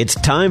 It's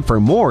time for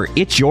more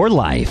It's Your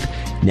Life.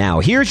 Now,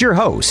 here's your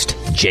host,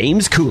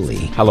 James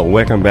Cooley. Hello,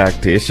 welcome back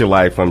to It's Your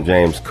Life. I'm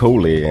James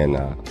Cooley, and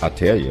I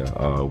tell you,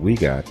 we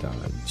got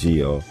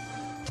Gia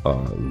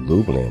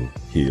Lublin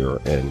here,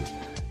 and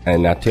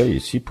I tell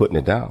you, she putting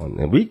it down.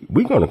 And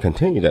we're going to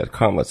continue that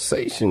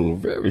conversation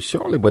very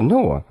shortly. But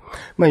Noah,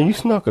 man, you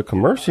snuck a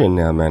commercial in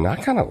there, man. I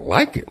kind of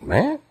like it,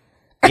 man.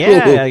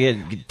 Yeah,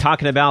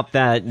 talking about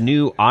that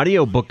new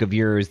audiobook of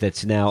yours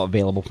that's now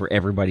available for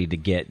everybody to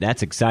get.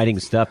 That's exciting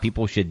stuff.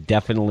 People should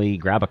definitely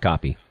grab a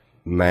copy.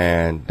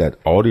 Man, that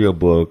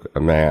audiobook,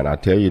 man, I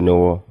tell you,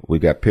 Noah, we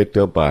got picked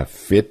up by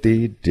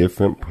 50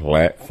 different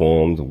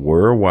platforms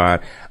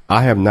worldwide.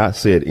 I have not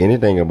said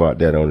anything about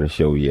that on the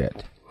show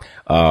yet.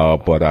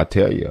 But I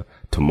tell you,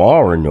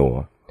 tomorrow,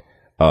 Noah,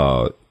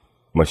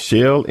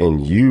 Michelle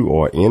and you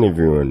are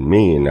interviewing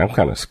me, and I'm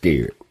kind of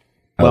scared.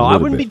 Well, I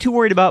wouldn't be too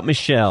worried about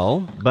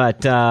Michelle,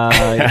 but,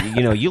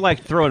 you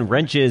like throwing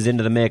wrenches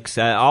into the mix.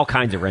 All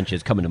kinds of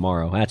wrenches coming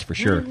tomorrow, that's for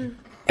sure.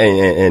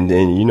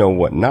 And you know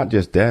what? Not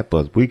just that,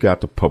 but we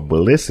got the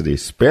publicity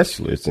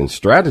specialists and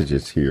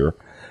strategists here.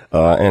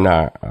 And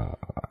I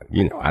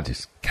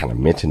just kind of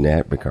mentioned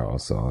that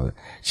because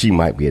she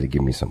might be able to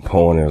give me some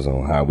pointers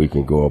on how we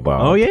can go about.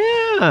 Oh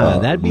yeah,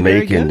 that'd be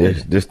making very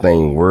good. this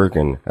thing work.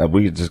 And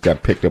we just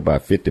got picked up by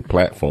 50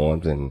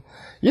 platforms, and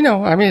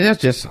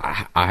that's just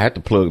I had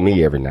to plug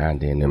me every now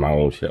and then in my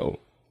own show.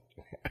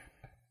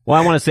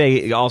 Well, I want to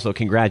say also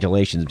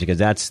congratulations, because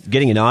that's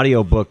getting an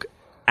audiobook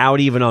out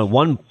even on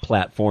one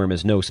platform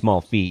is no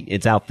small feat.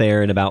 It's out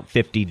there in about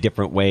 50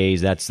 different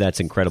ways. That's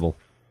incredible.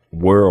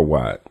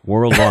 Worldwide,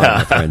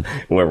 my friend.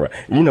 Worldwide.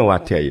 I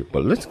tell you,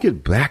 but let's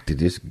get back to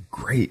this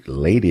great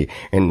lady.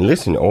 And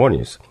listen,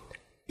 audience,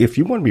 if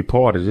you want to be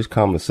part of this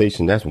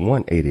conversation, that's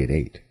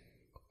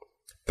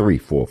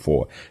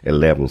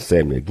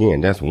 1-888-344-1170. Again,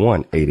 that's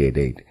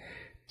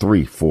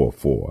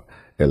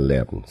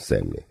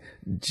 1-888-344-1170.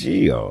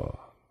 Gia,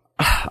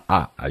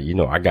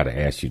 I got to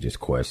ask you this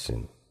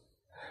question.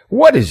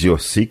 What is your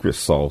secret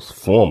sauce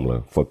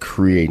formula for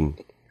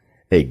creating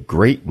a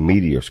great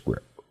media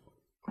script?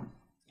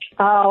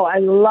 Oh, I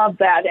love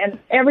that. And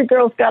every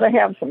girl's got to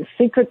have some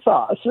secret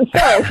sauce. So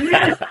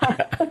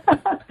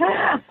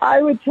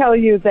I would tell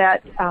you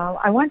that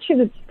I want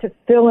you to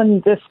fill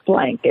in this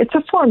blank. It's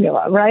a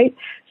formula, right?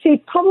 See,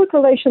 public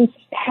relations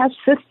has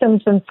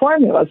systems and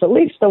formulas, at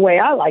least the way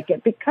I like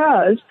it,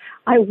 because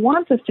I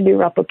want this to be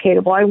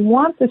replicatable. I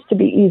want this to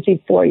be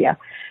easy for you.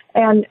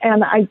 And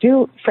I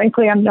do,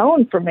 frankly, I'm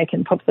known for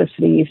making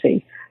publicity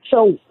easy.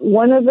 So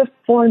one of the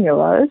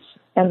formulas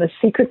and the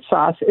secret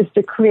sauce is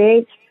to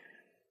create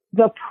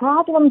the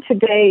problem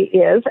today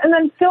is, and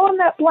then fill in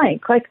that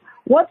blank. Like,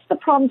 what's the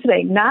problem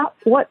today? Not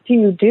what do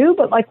you do,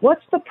 but like,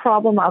 what's the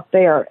problem out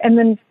there? And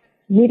then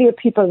media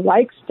people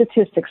like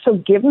statistics, so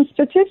give them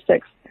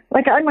statistics.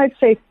 Like I might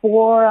say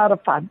 4 out of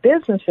 5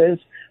 businesses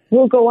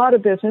will go out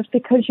of business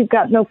because you've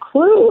got no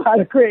clue how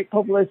to create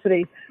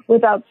publicity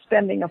without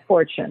spending a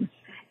fortune.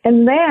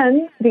 And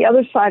then the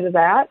other side of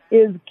that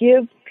is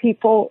give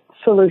people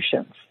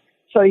solutions.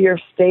 So you're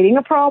stating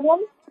a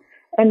problem,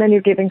 and then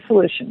you're giving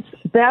solutions.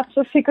 That's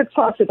the secret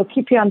sauce. It'll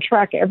keep you on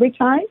track every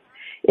time.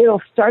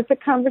 It'll start the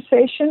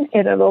conversation,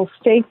 and it'll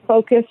stay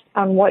focused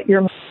on what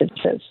your message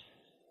is.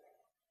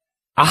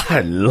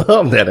 I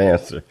love that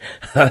answer.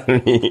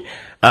 I mean,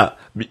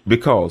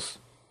 because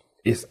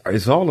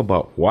it's all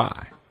about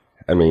why.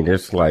 I mean,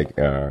 it's like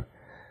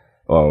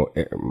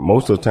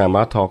most of the time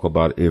I talk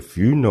about if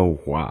you know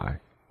why,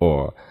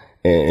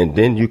 and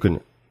then you can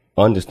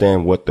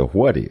understand what the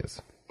what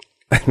is.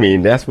 I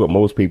mean, that's what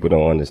most people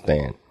don't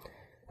understand.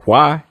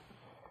 Why?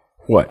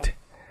 What?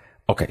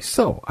 Okay,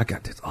 so I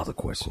got this other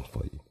question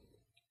for you.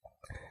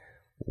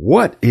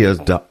 What is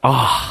the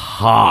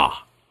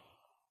aha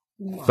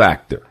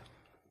factor?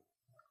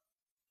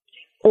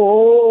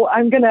 Oh,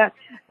 I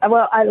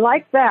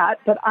like that,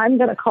 but I'm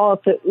going to call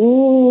it the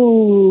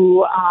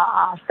ooh,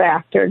 ah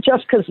factor,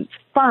 just because it's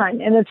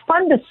fun. And it's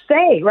fun to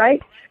say,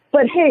 right?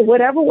 But hey,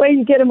 whatever way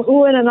you get them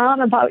oohing and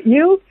on about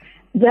you,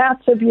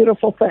 that's a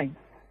beautiful thing.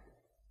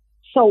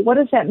 So what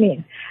does that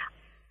mean?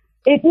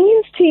 It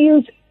means to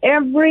use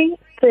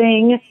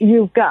everything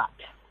you've got.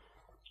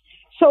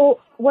 So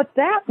what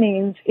that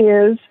means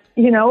is,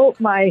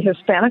 my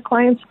Hispanic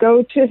clients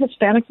go to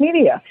Hispanic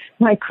media.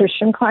 My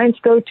Christian clients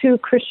go to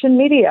Christian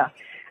media.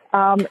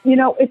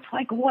 It's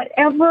like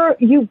whatever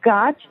you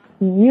got,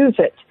 use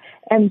it.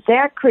 And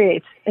that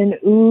creates an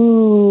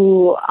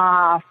ooh,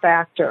 ah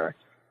factor.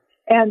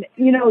 And,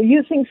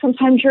 using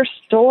sometimes your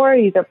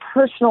story, the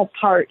personal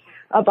part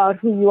about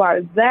who you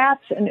are,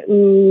 that's an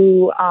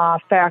ooh, ah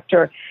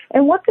factor.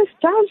 And what this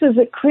does is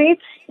it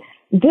creates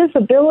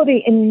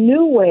visibility in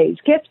new ways,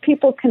 gets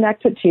people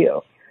connected to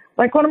you.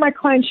 Like one of my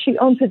clients, she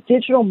owns a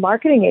digital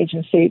marketing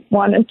agency,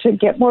 wanted to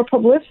get more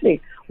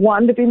publicity,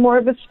 wanted to be more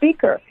of a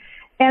speaker.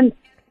 And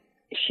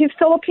she's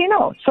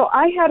Filipino. So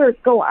I had her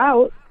go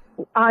out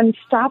on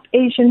Stop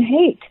Asian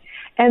Hate.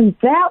 And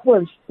that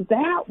was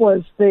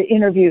the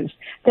interviews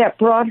that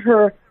brought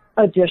her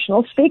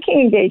additional speaking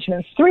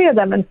engagements, 3 of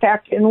them, in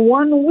fact, in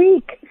 1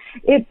 week.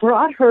 It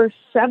brought her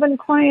 7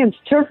 clients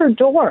to her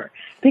door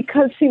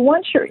because, see,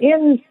 once you're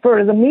in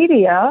for the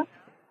media,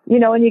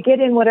 and you get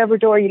in whatever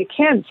door you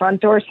can,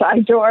 front door,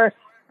 side door,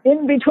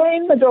 in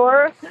between the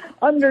door,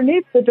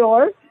 underneath the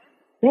door,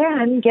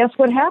 then guess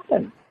what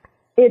happened?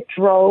 It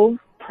drove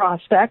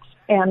prospects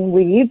and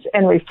leads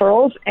and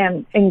referrals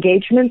and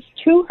engagements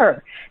to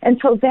her. And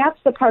so that's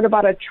the part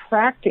about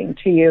attracting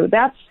to you.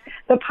 That's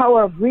the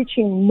power of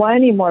reaching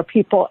many more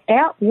people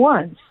at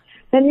once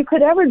than you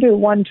could ever do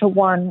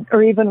one-to-one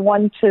or even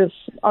one to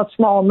a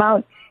small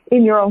amount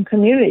in your own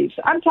communities.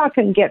 I'm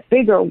talking get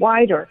bigger,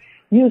 wider,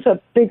 use a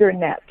bigger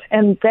net.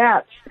 And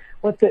that's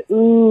what the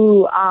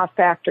ooh, ah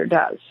factor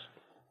does.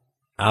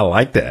 I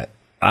like that.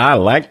 I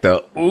like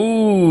the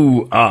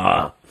ooh,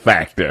 ah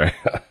factor.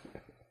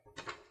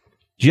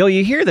 Jill,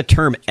 you hear the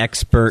term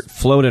expert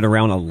floated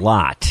around a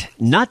lot,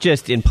 not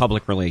just in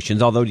public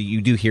relations, although you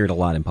do hear it a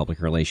lot in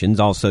public relations.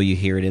 Also, you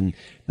hear it in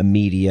the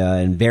media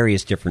and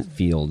various different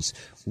fields.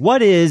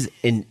 What is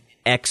an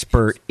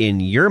expert in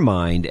your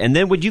mind? And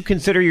then would you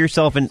consider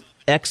yourself an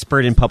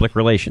expert in public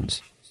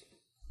relations?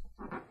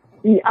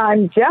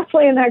 I'm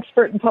definitely an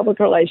expert in public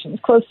relations,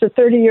 close to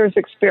 30 years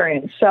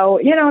experience. So,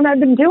 and I've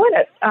been doing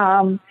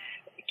it.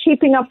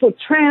 Keeping up with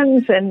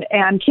trends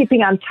and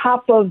keeping on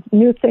top of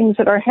new things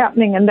that are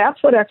happening. And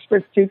that's what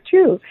experts do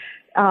too.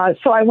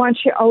 So I want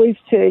you always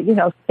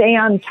to, stay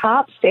on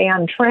top, stay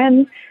on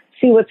trend,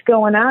 see what's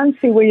going on,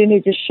 see where you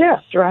need to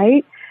shift,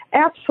 right?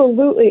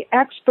 Absolutely.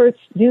 Experts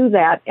do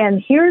that.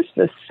 And here's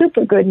the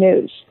super good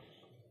news.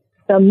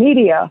 The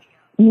media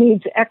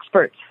needs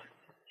experts.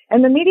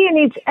 And the media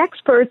needs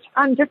experts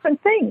on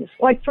different things.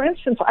 Like, for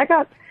instance, I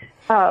got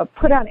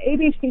put on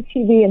ABC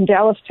TV in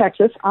Dallas,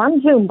 Texas,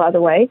 on Zoom, by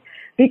the way,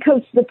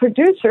 because the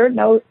producer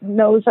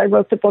knows I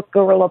wrote the book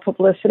Guerrilla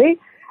Publicity,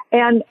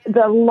 and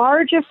the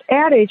largest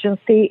ad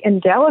agency in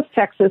Dallas,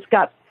 Texas,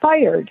 got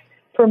fired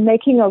for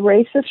making a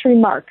racist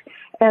remark.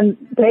 And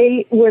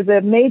they were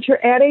the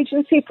major ad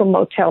agency for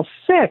Motel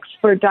 6,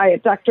 for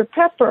Diet Dr.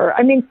 Pepper.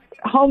 I mean,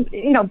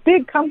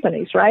 big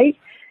companies, right?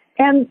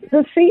 And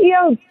the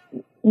CEO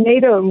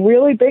made a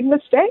really big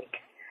mistake.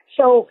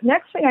 So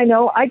next thing I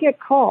know, I get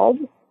called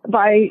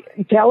by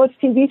Dallas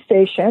TV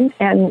station,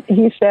 and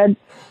he said,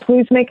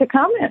 please make a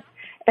comment.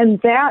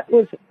 And that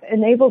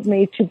enabled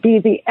me to be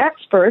the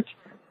expert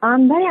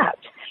on that.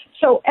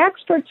 So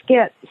experts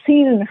get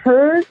seen and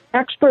heard.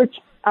 Experts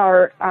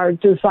are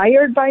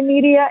desired by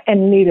media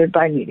and needed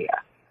by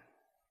media.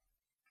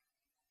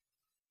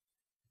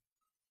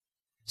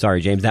 Sorry,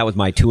 James, that was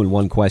my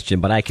 2-in-1 question,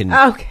 but I can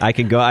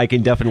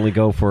definitely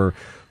go for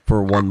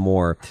one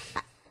more.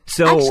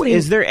 So actually,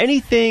 is there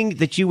anything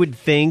that you would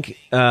think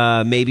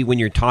maybe when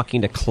you're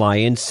talking to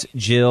clients,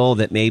 Jill,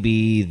 that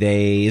maybe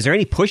is there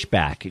any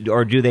pushback,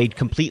 or do they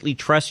completely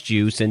trust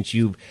you since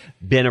you've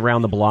been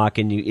around the block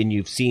and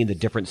you've seen the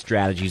different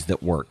strategies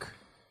that work?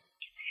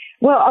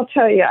 Well, I'll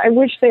tell you, I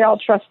wish they all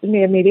trusted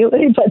me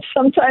immediately, but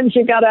sometimes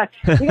you gotta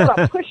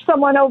push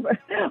someone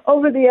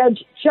over the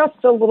edge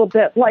just a little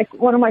bit. Like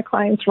one of my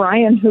clients,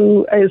 Ryan,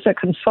 who is a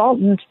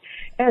consultant,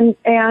 and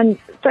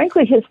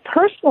frankly, his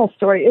personal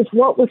story is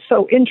what was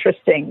so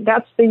interesting.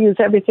 That's the use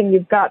everything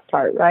you've got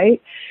part,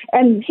 right?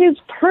 And his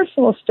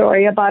personal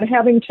story about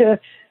having to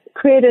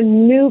create a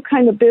new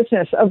kind of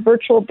business, a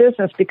virtual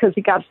business, because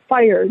he got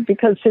fired,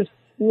 because his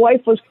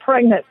wife was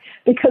pregnant,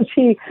 because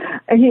he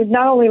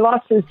not only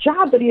lost his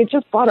job, but he had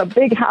just bought a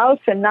big house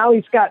and now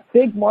he's got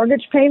big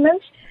mortgage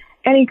payments.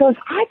 And he goes,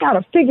 I got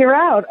to figure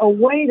out a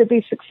way to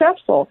be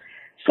successful.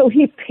 So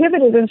he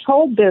pivoted his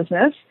whole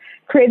business,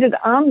 created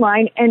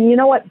online, and you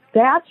know what?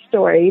 That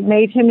story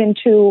made him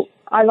into,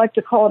 I like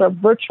to call it a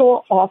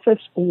virtual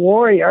office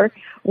warrior.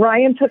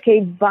 Ryan took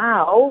a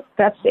vow,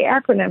 that's the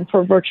acronym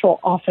for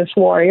virtual office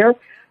warrior.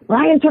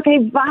 Ryan took a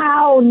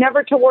vow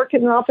never to work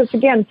in an office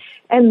again.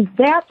 And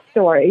that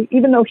story,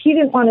 even though he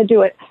didn't want to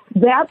do it,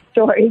 that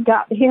story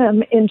got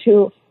him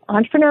into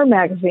Entrepreneur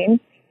Magazine,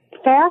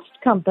 Fast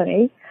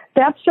Company.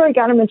 That story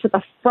got him into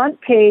the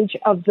front page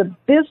of the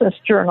business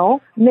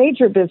journal,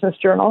 major business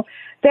journal.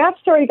 That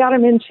story got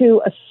him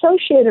into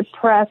Associated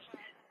Press,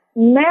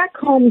 Mac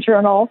Home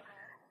Journal,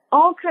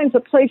 all kinds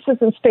of places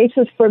and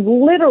spaces for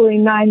literally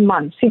 9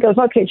 months. He goes,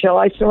 okay, Jill,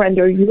 I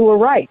surrender. You were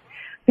right.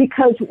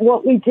 Because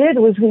what we did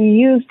was we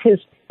used his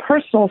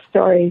personal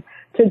story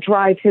to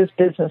drive his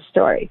business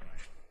story.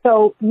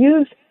 So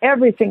use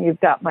everything you've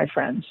got, my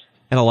friends.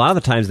 And a lot of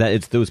the times that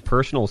it's those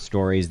personal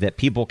stories that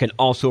people can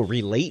also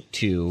relate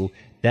to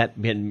that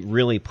can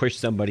really push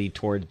somebody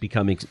towards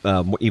becoming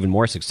even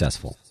more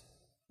successful.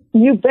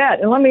 You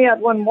bet. And let me add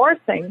one more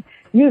thing.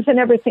 Using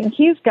everything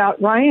he's got,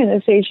 Ryan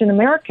is Asian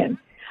American.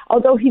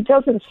 Although he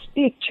doesn't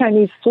speak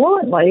Chinese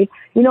fluently,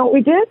 you know what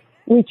we did?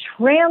 We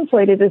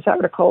translated his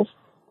articles,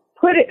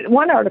 put it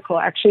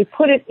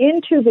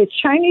into the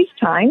Chinese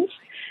Times,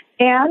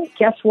 and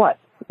guess what?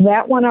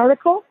 That one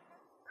article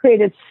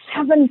created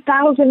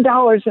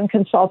 $7,000 in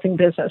consulting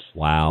business.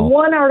 Wow.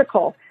 One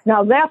article.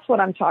 Now that's what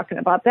I'm talking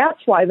about.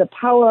 That's why the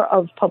power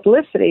of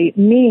publicity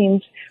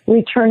means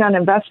return on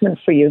investment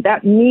for you.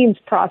 That means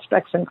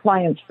prospects and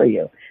clients for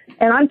you.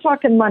 And I'm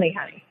talking money,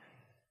 honey.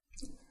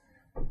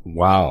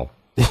 Wow.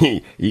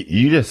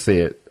 You just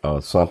said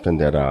something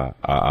that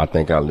I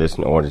think our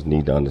listening audience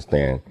need to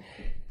understand.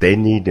 They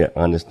need to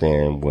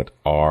understand what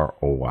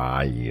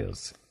ROI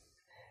is.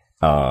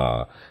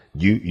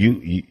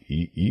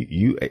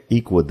 You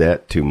equal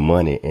that to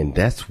money, and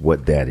that's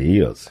what that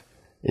is.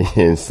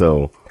 And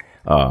so,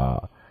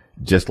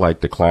 just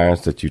like the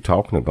clients that you're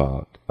talking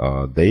about,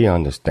 they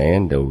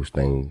understand those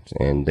things,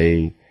 and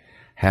they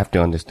have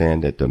to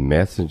understand that the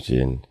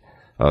messaging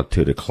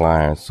to the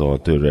clients or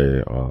to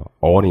the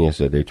audience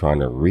that they're trying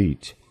to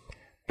reach,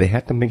 they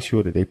have to make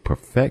sure that they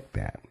perfect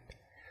that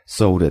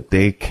so that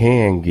they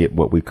can get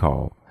what we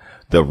call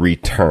the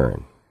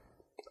return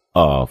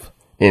of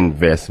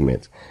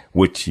investments,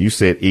 which you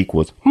said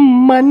equals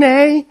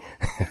money.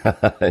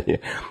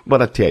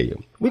 But I tell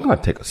you, we're going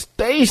to take a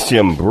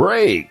station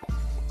break.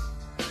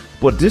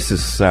 But this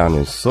is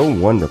sounding so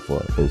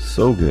wonderful and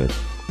so good.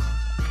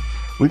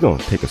 We're going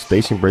to take a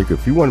station break.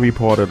 If you want to be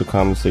part of the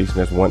conversation,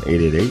 that's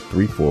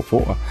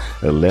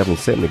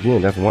 1-888-344-1170.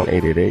 Again, that's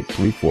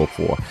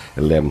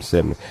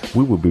 1-888-344-1170.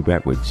 We will be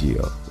back with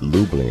Jill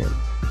Lublin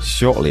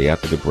shortly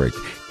after the break.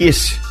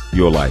 It's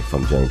Your Life.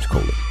 I'm James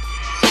Coley.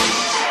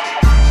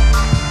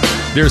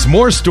 There's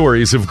more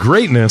stories of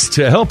greatness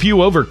to help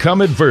you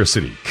overcome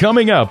adversity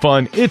coming up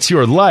on It's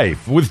Your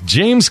Life with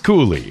James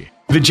Cooley.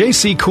 The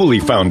J.C. Cooley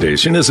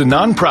Foundation is a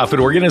nonprofit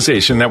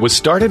organization that was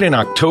started in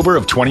October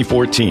of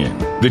 2014.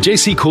 The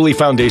J.C. Cooley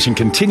Foundation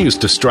continues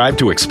to strive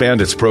to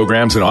expand its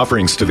programs and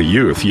offerings to the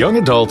youth, young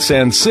adults,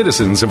 and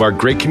citizens of our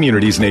great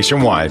communities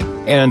nationwide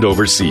and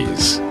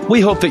overseas. We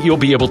hope that you'll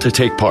be able to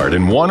take part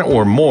in one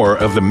or more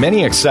of the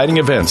many exciting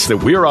events that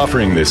we're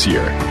offering this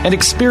year and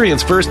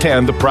experience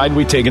firsthand the pride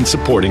we take in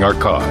supporting our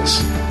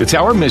cause. It's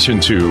our mission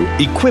to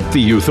equip the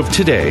youth of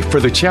today for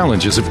the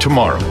challenges of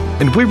tomorrow,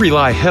 and we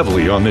rely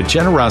heavily on the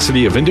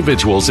generosity of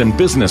individuals and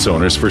business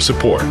owners for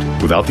support.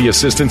 Without the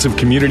assistance of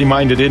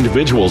community-minded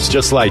individuals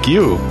just like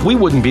you, we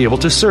wouldn't be able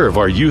to serve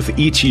our youth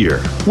each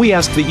year. We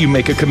ask that you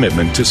make a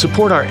commitment to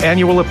support our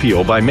annual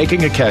appeal by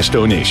making a cash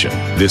donation.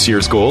 This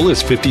year's goal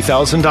is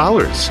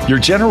 $50,000. Your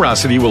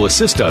generosity will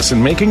assist us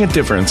in making a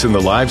difference in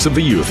the lives of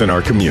the youth in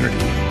our community.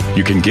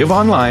 You can give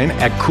online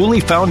at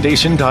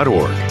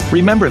CooleyFoundation.org.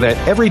 Remember that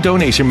every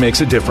donation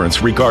makes a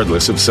difference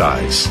regardless of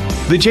size.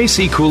 The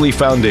J.C. Cooley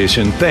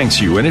Foundation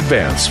thanks you in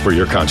advance for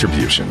your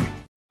contribution.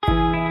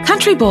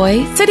 Country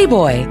Boy, City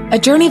Boy, A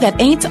Journey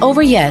That Ain't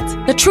Over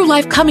Yet, the true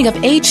life coming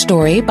of age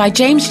story by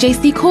James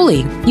J.C.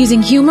 Cooley.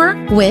 Using humor,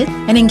 wit,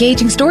 and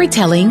engaging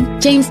storytelling,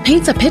 James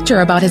paints a picture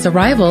about his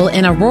arrival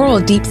in a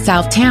rural Deep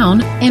South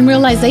town and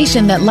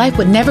realization that life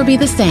would never be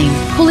the same.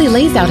 Cooley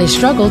lays out his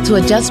struggle to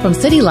adjust from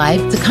city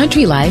life to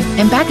country life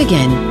and back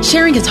again,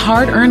 sharing his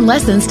hard-earned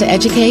lessons to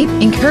educate,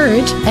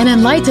 encourage, and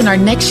enlighten our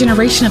next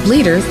generation of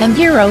leaders and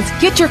heroes.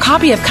 Get your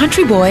copy of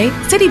Country Boy,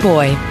 City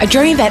Boy, A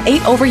Journey That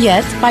Ain't Over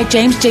Yet by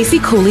James J.C.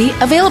 Cooley,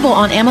 available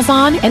on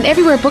Amazon and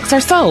everywhere books are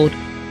sold.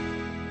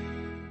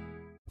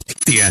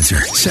 The Answer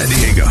San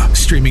Diego,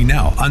 streaming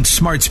now on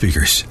smart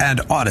speakers and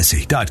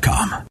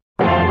Odyssey.com.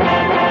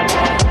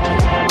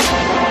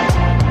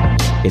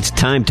 It's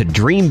time to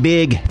dream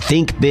big,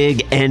 think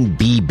big, and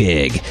be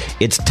big.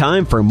 It's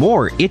time for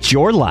more It's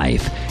Your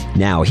Life.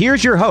 Now,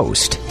 here's your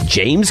host,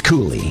 James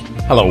Cooley.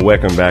 Hello,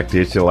 welcome back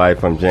to It's Your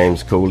Life. I'm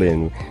James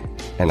Cooley,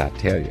 and I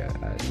tell you,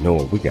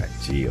 Noah, we got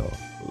Jill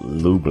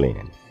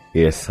Lublin.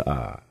 It's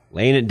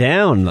laying it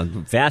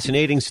down.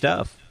 Fascinating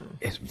stuff.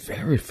 It's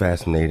very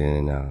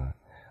fascinating. And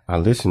our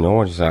listening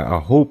audience, I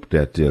hope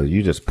that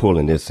you're just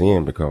pulling this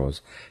in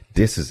because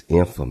this is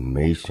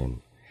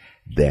information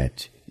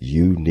that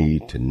you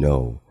need to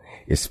know,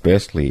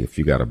 especially if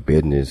you got a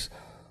business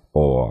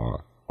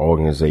or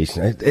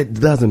organization. It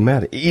doesn't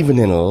matter. Even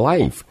in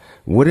life,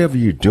 whatever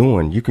you're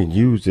doing, you can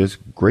use this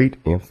great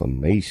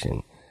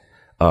information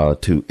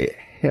to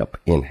help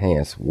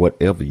enhance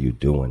whatever you're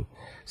doing.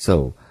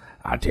 So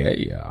I tell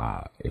you,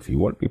 if you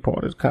want to be part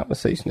of this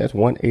conversation, that's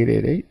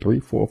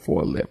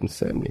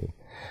 1-888-344-1170.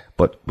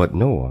 But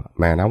Noah,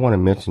 man, I want to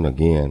mention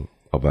again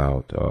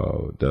about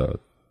the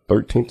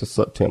 13th of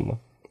September,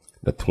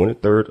 the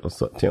 23rd of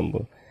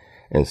September,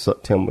 and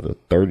September the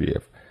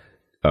 30th.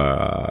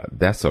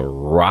 That's a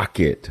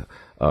rocket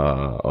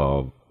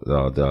of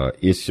the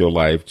It's Your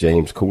Life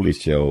James Cooley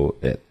show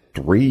at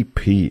 3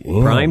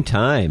 p.m. Prime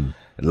time.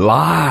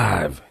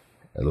 Live.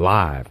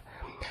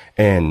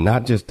 And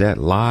not just that,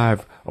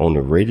 live on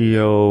the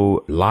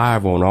radio,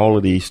 live on all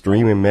of these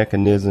streaming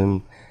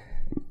mechanisms.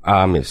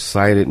 I'm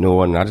excited,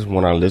 Noah, and I just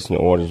want our listening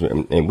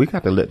audience, and we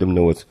got to let them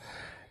know it's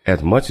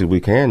as much as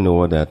we can,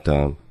 Noah,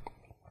 that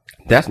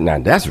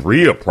that's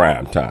real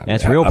prime time.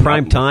 That's real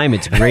prime time.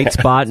 It's a great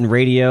spot in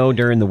radio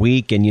during the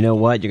week, and you know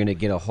what? You're going to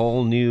get a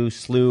whole new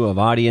slew of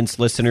audience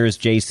listeners,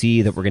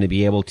 JC, that we're going to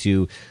be able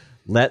to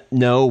let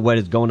know what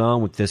is going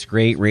on with this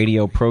great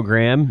radio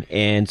program,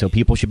 and so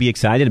people should be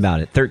excited about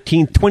it.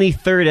 13th,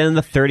 23rd, and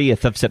the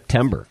 30th of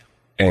September.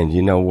 And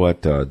you know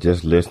what?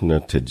 Just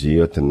listening to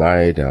Jill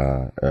tonight,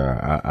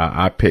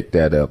 I picked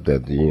that up.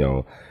 That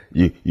you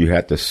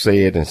have to say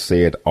it and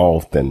say it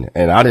often.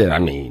 And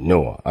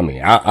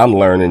I'm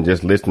learning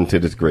just listening to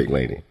this great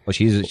lady. Well,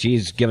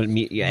 she's given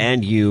me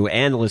and you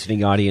and the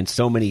listening audience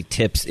so many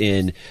tips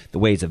in the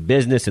ways of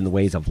business and the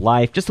ways of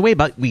life, just the way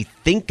we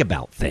think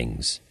about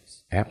things.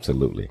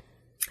 Absolutely.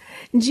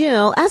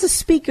 Jill, as a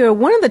speaker,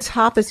 one of the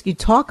topics you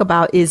talk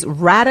about is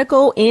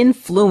radical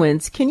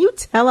influence. Can you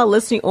tell our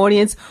listening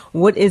audience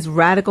what is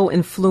radical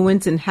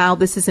influence and how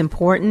this is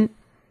important?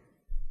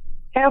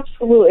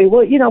 Absolutely.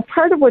 Well,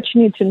 part of what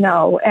you need to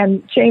know,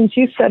 and James,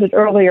 you said it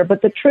earlier,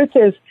 but the truth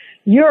is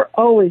you're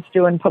always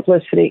doing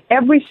publicity.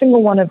 Every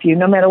single one of you,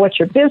 no matter what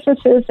your business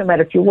is, no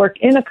matter if you work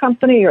in a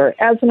company or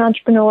as an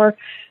entrepreneur,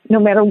 no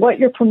matter what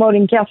you're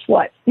promoting, guess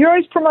what? You're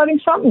always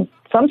promoting something.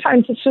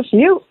 Sometimes it's just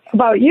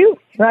about you,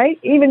 right?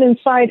 Even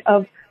inside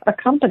of a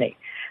company.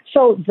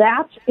 So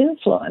that's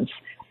influence.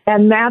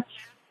 And that's,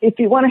 if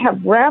you want to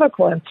have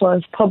radical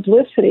influence,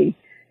 publicity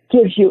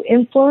gives you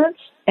influence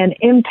and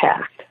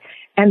impact.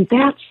 And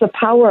that's the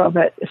power of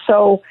it.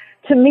 So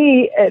to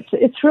me,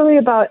 it's really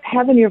about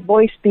having your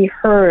voice be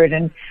heard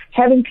and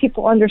having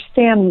people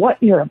understand what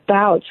you're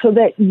about so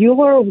that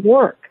your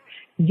work,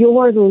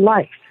 your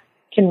life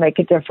can make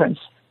a difference.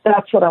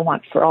 That's what I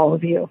want for all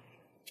of you.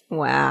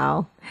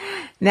 Wow.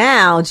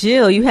 Now,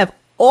 Jill, you have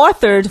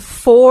authored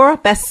 4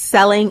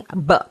 best-selling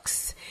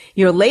books.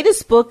 Your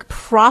latest book,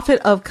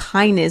 Profit of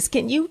Kindness.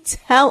 Can you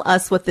tell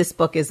us what this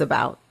book is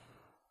about?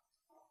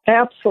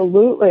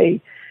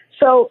 Absolutely.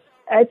 So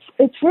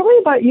it's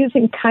really about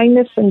using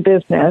kindness in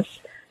business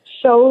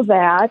so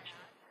that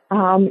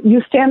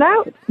you stand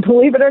out,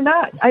 believe it or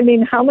not. I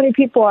mean, how many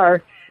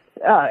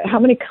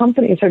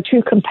companies are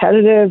too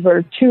competitive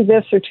or too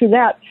this or too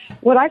that?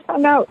 What I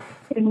found out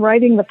in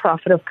writing The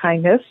Profit of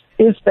Kindness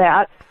is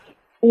that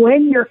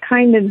when you're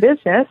kind in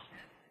business,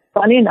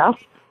 funny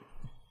enough,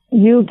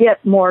 you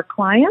get more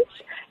clients,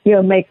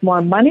 you make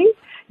more money,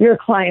 your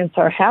clients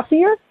are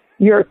happier,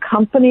 your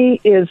company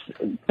is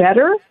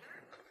better,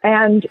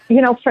 and,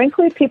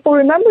 frankly, people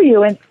remember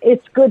you, and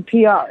it's good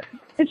PR.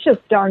 It's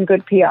just darn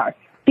good PR.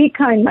 Be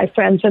kind, my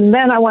friends, and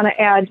then I want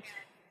to add,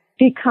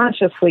 be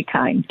consciously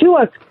kind. Do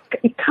a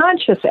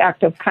conscious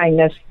act of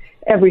kindness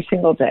every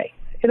single day.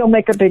 it'll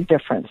make a big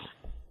difference.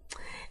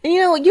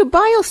 And, your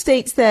bio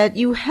states that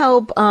you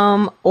help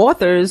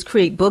authors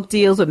create book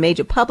deals with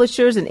major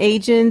publishers and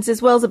agents,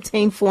 as well as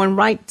obtain foreign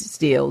rights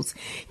deals.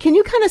 Can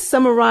you kind of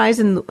summarize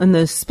in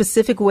the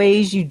specific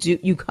ways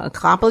you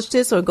accomplish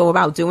this or go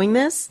about doing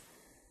this?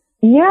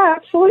 Yeah,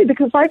 absolutely.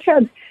 Because I've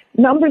had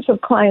numbers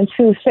of clients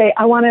who say,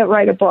 I want to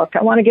write a book.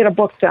 I want to get a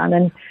book done.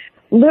 And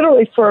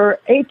literally for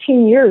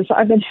 18 years,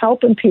 I've been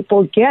helping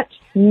people get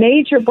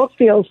major book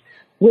deals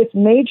with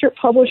major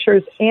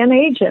publishers and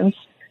agents,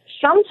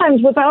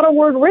 sometimes without a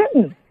word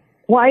written.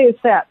 Why is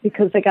that?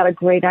 Because they got a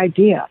great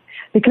idea,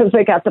 because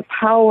they got the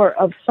power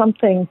of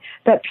something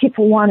that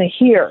people want to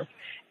hear.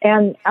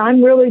 And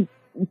I'm really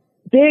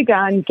big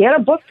on get a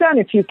book done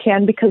if you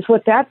can, because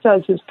what that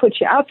does is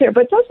put you out there.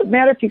 But it doesn't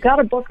matter if you got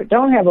a book or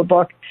don't have a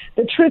book.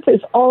 The truth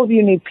is all of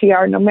you need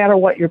PR, no matter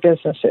what your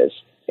business is.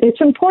 It's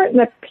important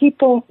that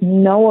people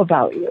know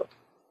about you.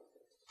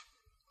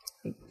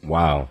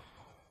 Wow.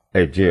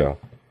 Hey, Jill,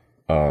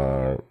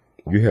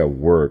 you have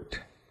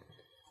worked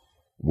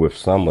with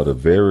some of the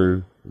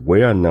very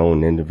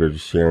well-known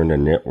individuals sharing their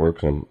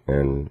networks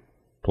and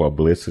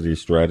publicity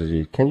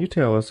strategy. Can you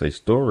tell us a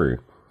story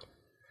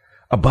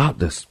about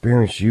the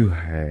experience you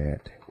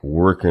had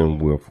working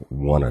with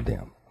one of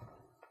them?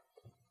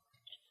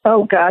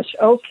 Oh, gosh.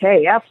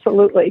 Okay,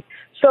 absolutely.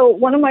 So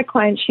one of my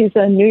clients, she's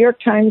a New York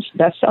Times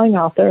bestselling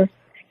author.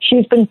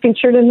 She's been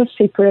featured in The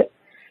Secret.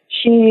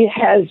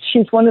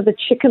 She's one of the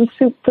Chicken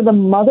Soup for the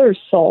Mother's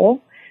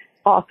Soul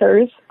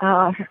authors,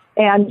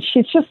 and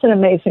she's just an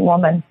amazing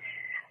woman.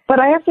 But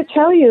I have to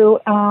tell you,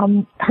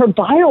 her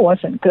bio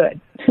wasn't good.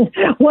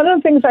 One of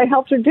the things I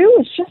helped her do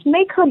was just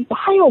make her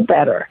bio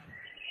better,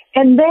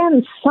 and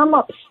then sum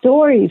up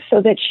stories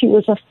so that she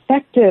was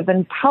effective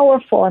and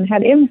powerful and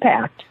had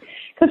impact.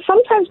 Because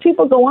sometimes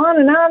people go on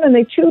and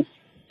they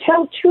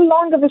tell too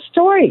long of a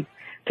story.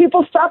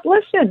 People stop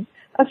listening,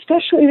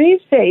 especially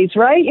these days,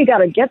 right? You got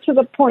to get to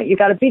the point. You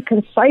got to be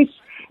concise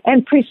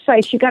and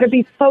precise. You got to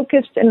be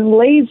focused and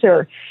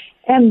laser.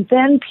 And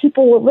then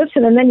people will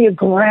listen, and then you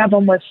grab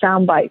them with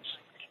sound bites.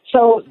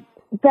 So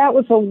that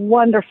was a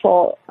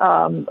wonderful,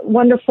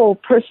 wonderful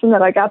person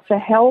that I got to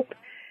help.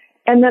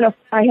 And then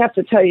I have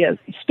to tell you,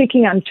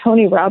 speaking on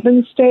Tony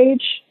Robbins'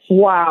 stage,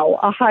 wow,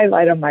 a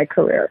highlight of my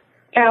career.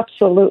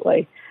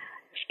 Absolutely.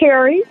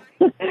 Scary,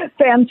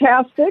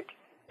 fantastic,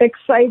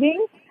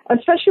 exciting,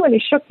 especially when he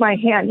shook my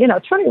hand. You know,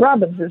 Tony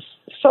Robbins is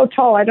so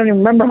tall, I don't even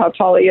remember how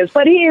tall he is,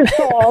 but he is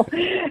tall.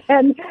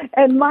 and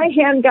my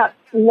hand got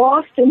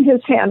lost in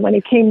his hand when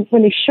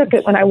he shook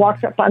it when I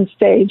walked up on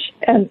stage.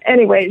 And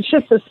anyway, it's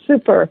just a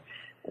super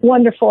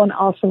wonderful and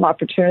awesome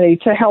opportunity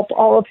to help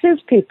all of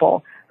his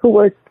people who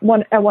were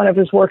at one of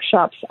his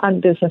workshops on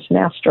business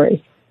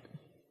mastery.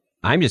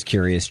 I'm just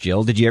curious,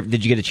 Jill, did you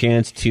get a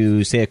chance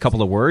to say a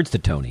couple of words to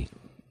Tony?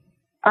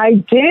 I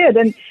did.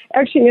 And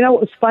actually, you know,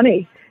 what was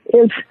funny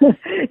is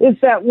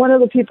that one of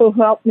the people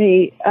who helped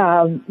me,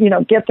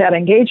 get that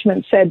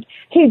engagement said,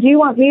 hey, do you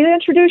want me to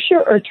introduce you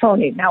or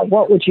Tony? Now,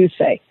 what would you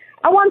say?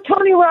 I want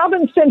Tony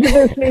Robbins to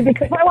introduce me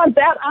because I want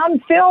that on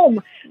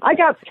film. I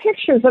got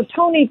pictures of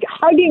Tony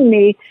hugging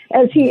me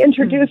as he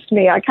introduced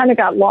me. I kind of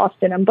got lost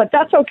in him, but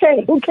that's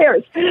okay. Who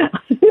cares?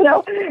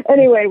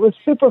 Anyway, it was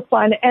super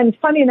fun. And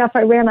funny enough,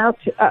 I ran out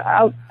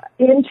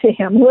into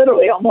him,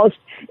 literally almost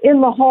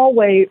in the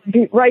hallway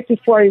right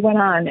before he went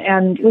on.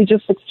 And we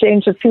just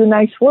exchanged a few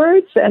nice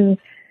words, and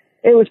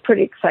it was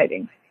pretty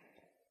exciting.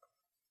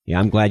 Yeah,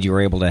 I'm glad you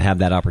were able to have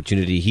that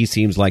opportunity. He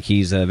seems like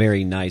he's a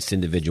very nice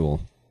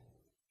individual.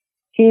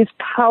 He's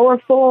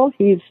powerful.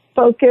 He's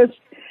focused.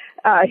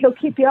 He'll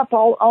keep you up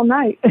all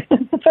night. But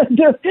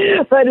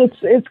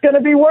it's going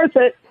to be worth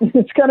it.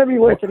 It's going to be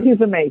worth it.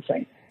 He's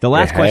amazing. The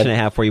last question I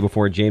have for you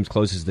before James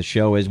closes the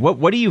show is,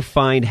 what do you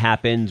find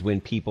happens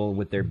when people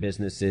with their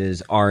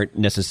businesses aren't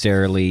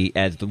necessarily,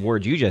 as the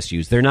word you just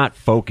used, they're not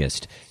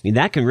focused? I mean,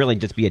 that can really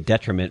just be a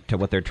detriment to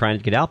what they're trying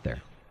to get out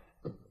there.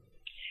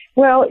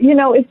 Well, you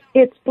know,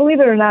 it's believe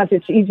it or not,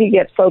 it's easy to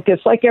get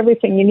focused. Like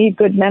everything, you need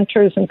good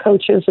mentors and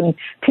coaches and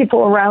people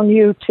around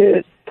you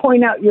to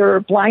point out your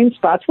blind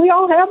spots. We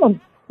all have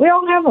them.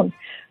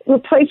 The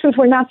places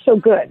we're not so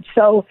good.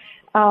 So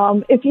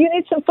if you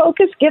need some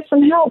focus, get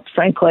some help,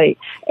 frankly.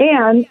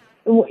 And,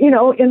 you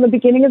know, in the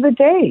beginning of the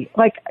day,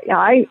 like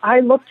I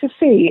look to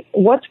see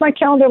what's my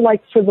calendar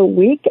like for the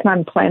week, and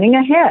I'm planning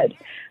ahead.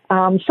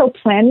 So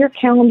plan your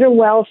calendar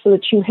well so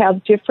that you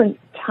have different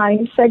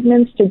time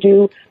segments to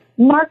do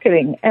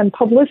marketing and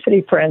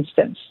publicity, for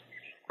instance.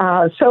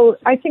 So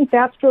I think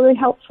that's really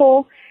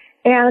helpful,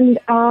 and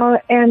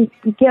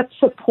get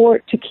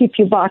support to keep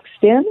you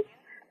boxed in.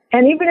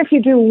 And even if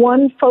you do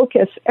one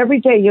focus every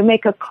day, you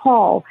make a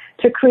call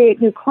to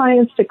create new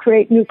clients, to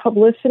create new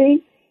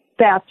publicity,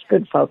 that's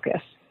good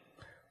focus.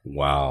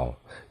 Wow.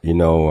 You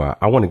know,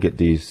 I want to get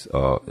these,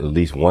 at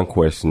least one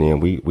question in.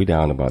 We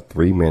down about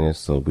 3 minutes,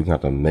 so we're going to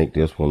have to make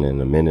this one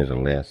in a minute or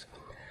less.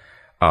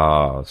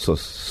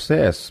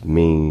 Success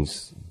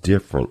means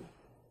different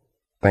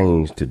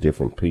things to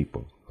different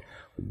people.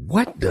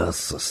 What does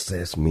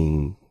success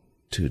mean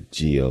to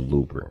Jill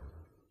Luber?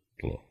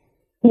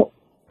 Yeah.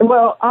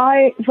 Well,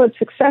 what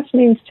success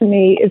means to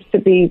me is to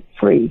be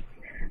free.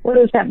 What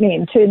does that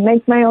mean? To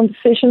make my own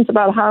decisions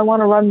about how I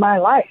want to run my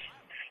life.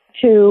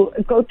 To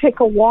go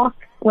take a walk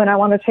when I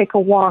want to take a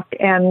walk,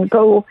 and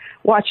go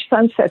watch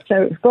sunsets,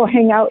 or go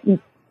hang out and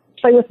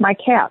play with my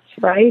cats,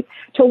 right?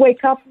 To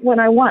wake up when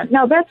I want.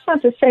 Now, that's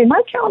not to say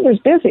my calendar's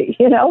busy,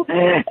 and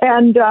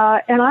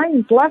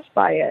I'm blessed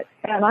by it,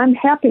 and I'm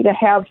happy to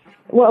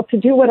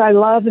do what I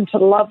love and to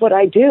love what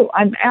I do.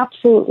 I'm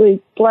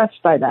absolutely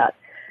blessed by that.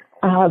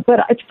 But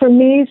for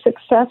me,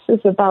 success is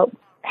about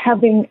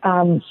having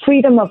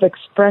freedom of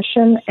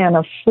expression and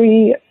a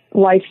free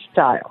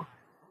lifestyle.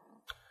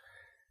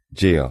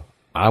 Jill,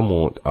 I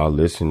want our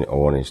listening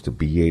audience to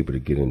be able to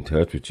get in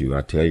touch with you.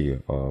 I tell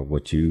you,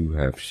 what you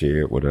have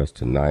shared with us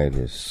tonight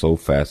is so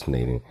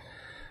fascinating.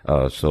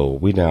 So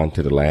we're down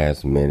to the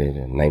last minute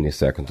and 90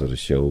 seconds of the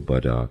show,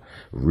 but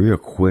real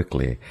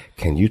quickly,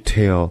 can you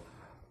tell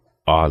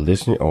our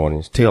listening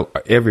audience, tell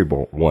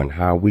everyone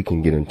how we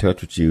can get in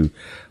touch with you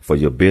for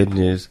your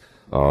business,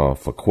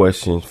 for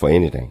questions, for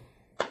anything?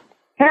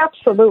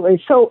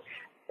 Absolutely. So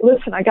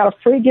listen, I got a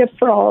free gift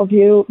for all of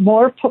you,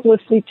 more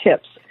publicity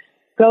tips.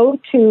 Go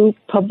to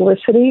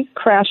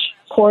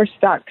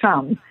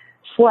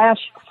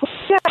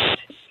publicitycrashcourse.com/gift,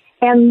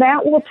 and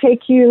that will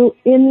take you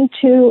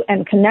into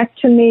and connect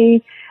to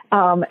me.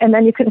 And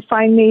then you can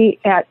find me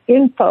at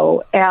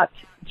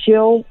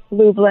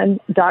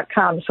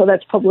info@JillLublin.com. So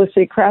that's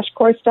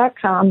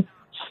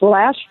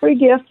publicitycrashcourse.com/free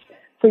gift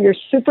for your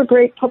super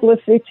great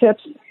publicity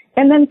tips.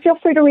 And then feel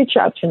free to reach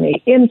out to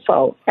me,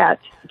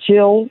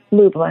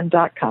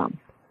 info@JillLublin.com.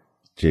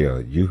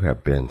 Jill, you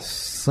have been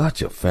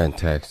such a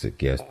fantastic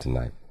guest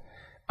tonight.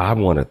 I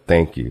want to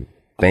thank you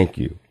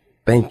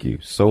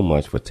so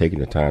much for taking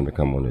the time to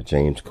come on the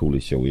James Cooley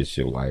Show. It's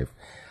Your Life.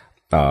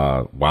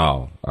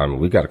 Wow.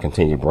 We got to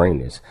continue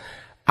bringing this.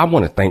 I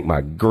want to thank my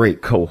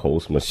great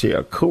co-host,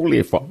 Michelle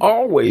Cooley, for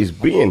always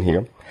being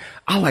here.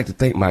 I like to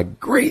thank my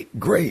great,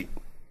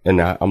 and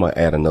I'm going to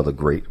add another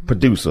great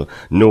producer,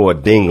 Noah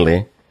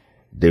Dingley.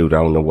 Dude,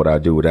 I don't know what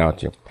I'd do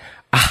without you.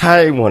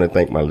 I want to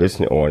thank my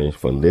listening audience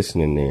for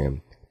listening in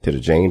to the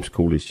James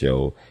Cooley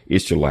Show.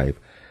 It's Your Life,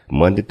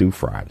 Monday through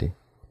Friday.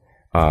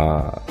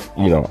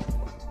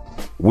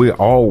 We're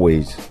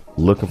always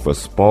looking for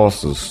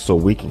sponsors so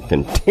we can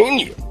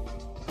continue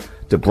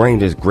to bring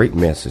this great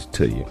message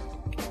to you.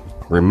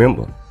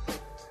 Remember,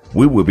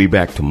 we will be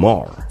back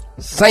tomorrow,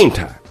 same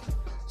time,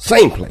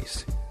 same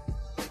place.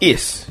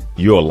 It's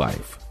Your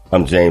Life.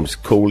 I'm James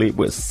Cooley.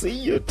 We'll see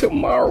you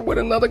tomorrow with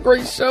another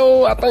great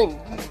show. I think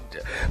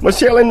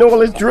Michelle and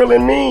Noel is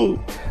drilling me.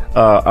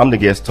 I'm the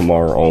guest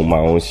tomorrow on my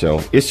own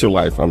show. It's Your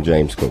Life. I'm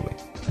James Cooley.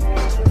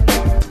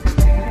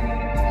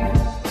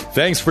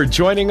 Thanks for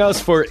joining us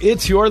for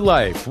It's Your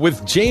Life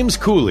with James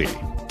Cooley.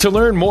 To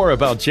learn more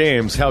about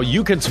James, how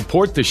you can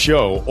support the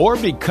show, or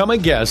become a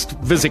guest,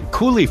 visit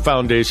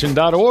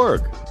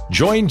CooleyFoundation.org.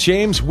 Join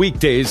James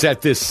weekdays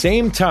at this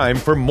same time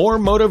for more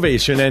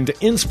motivation and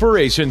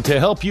inspiration to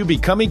help you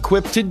become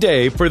equipped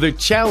today for the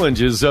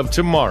challenges of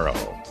tomorrow.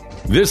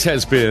 This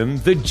has been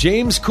The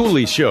James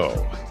Cooley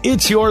Show.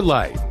 It's Your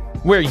Life,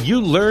 where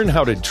you learn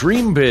how to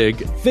dream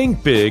big,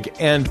 think big,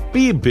 and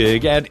be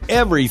big at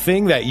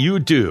everything that you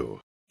do.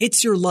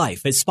 It's Your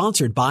Life is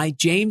sponsored by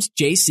James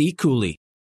J.C. Cooley.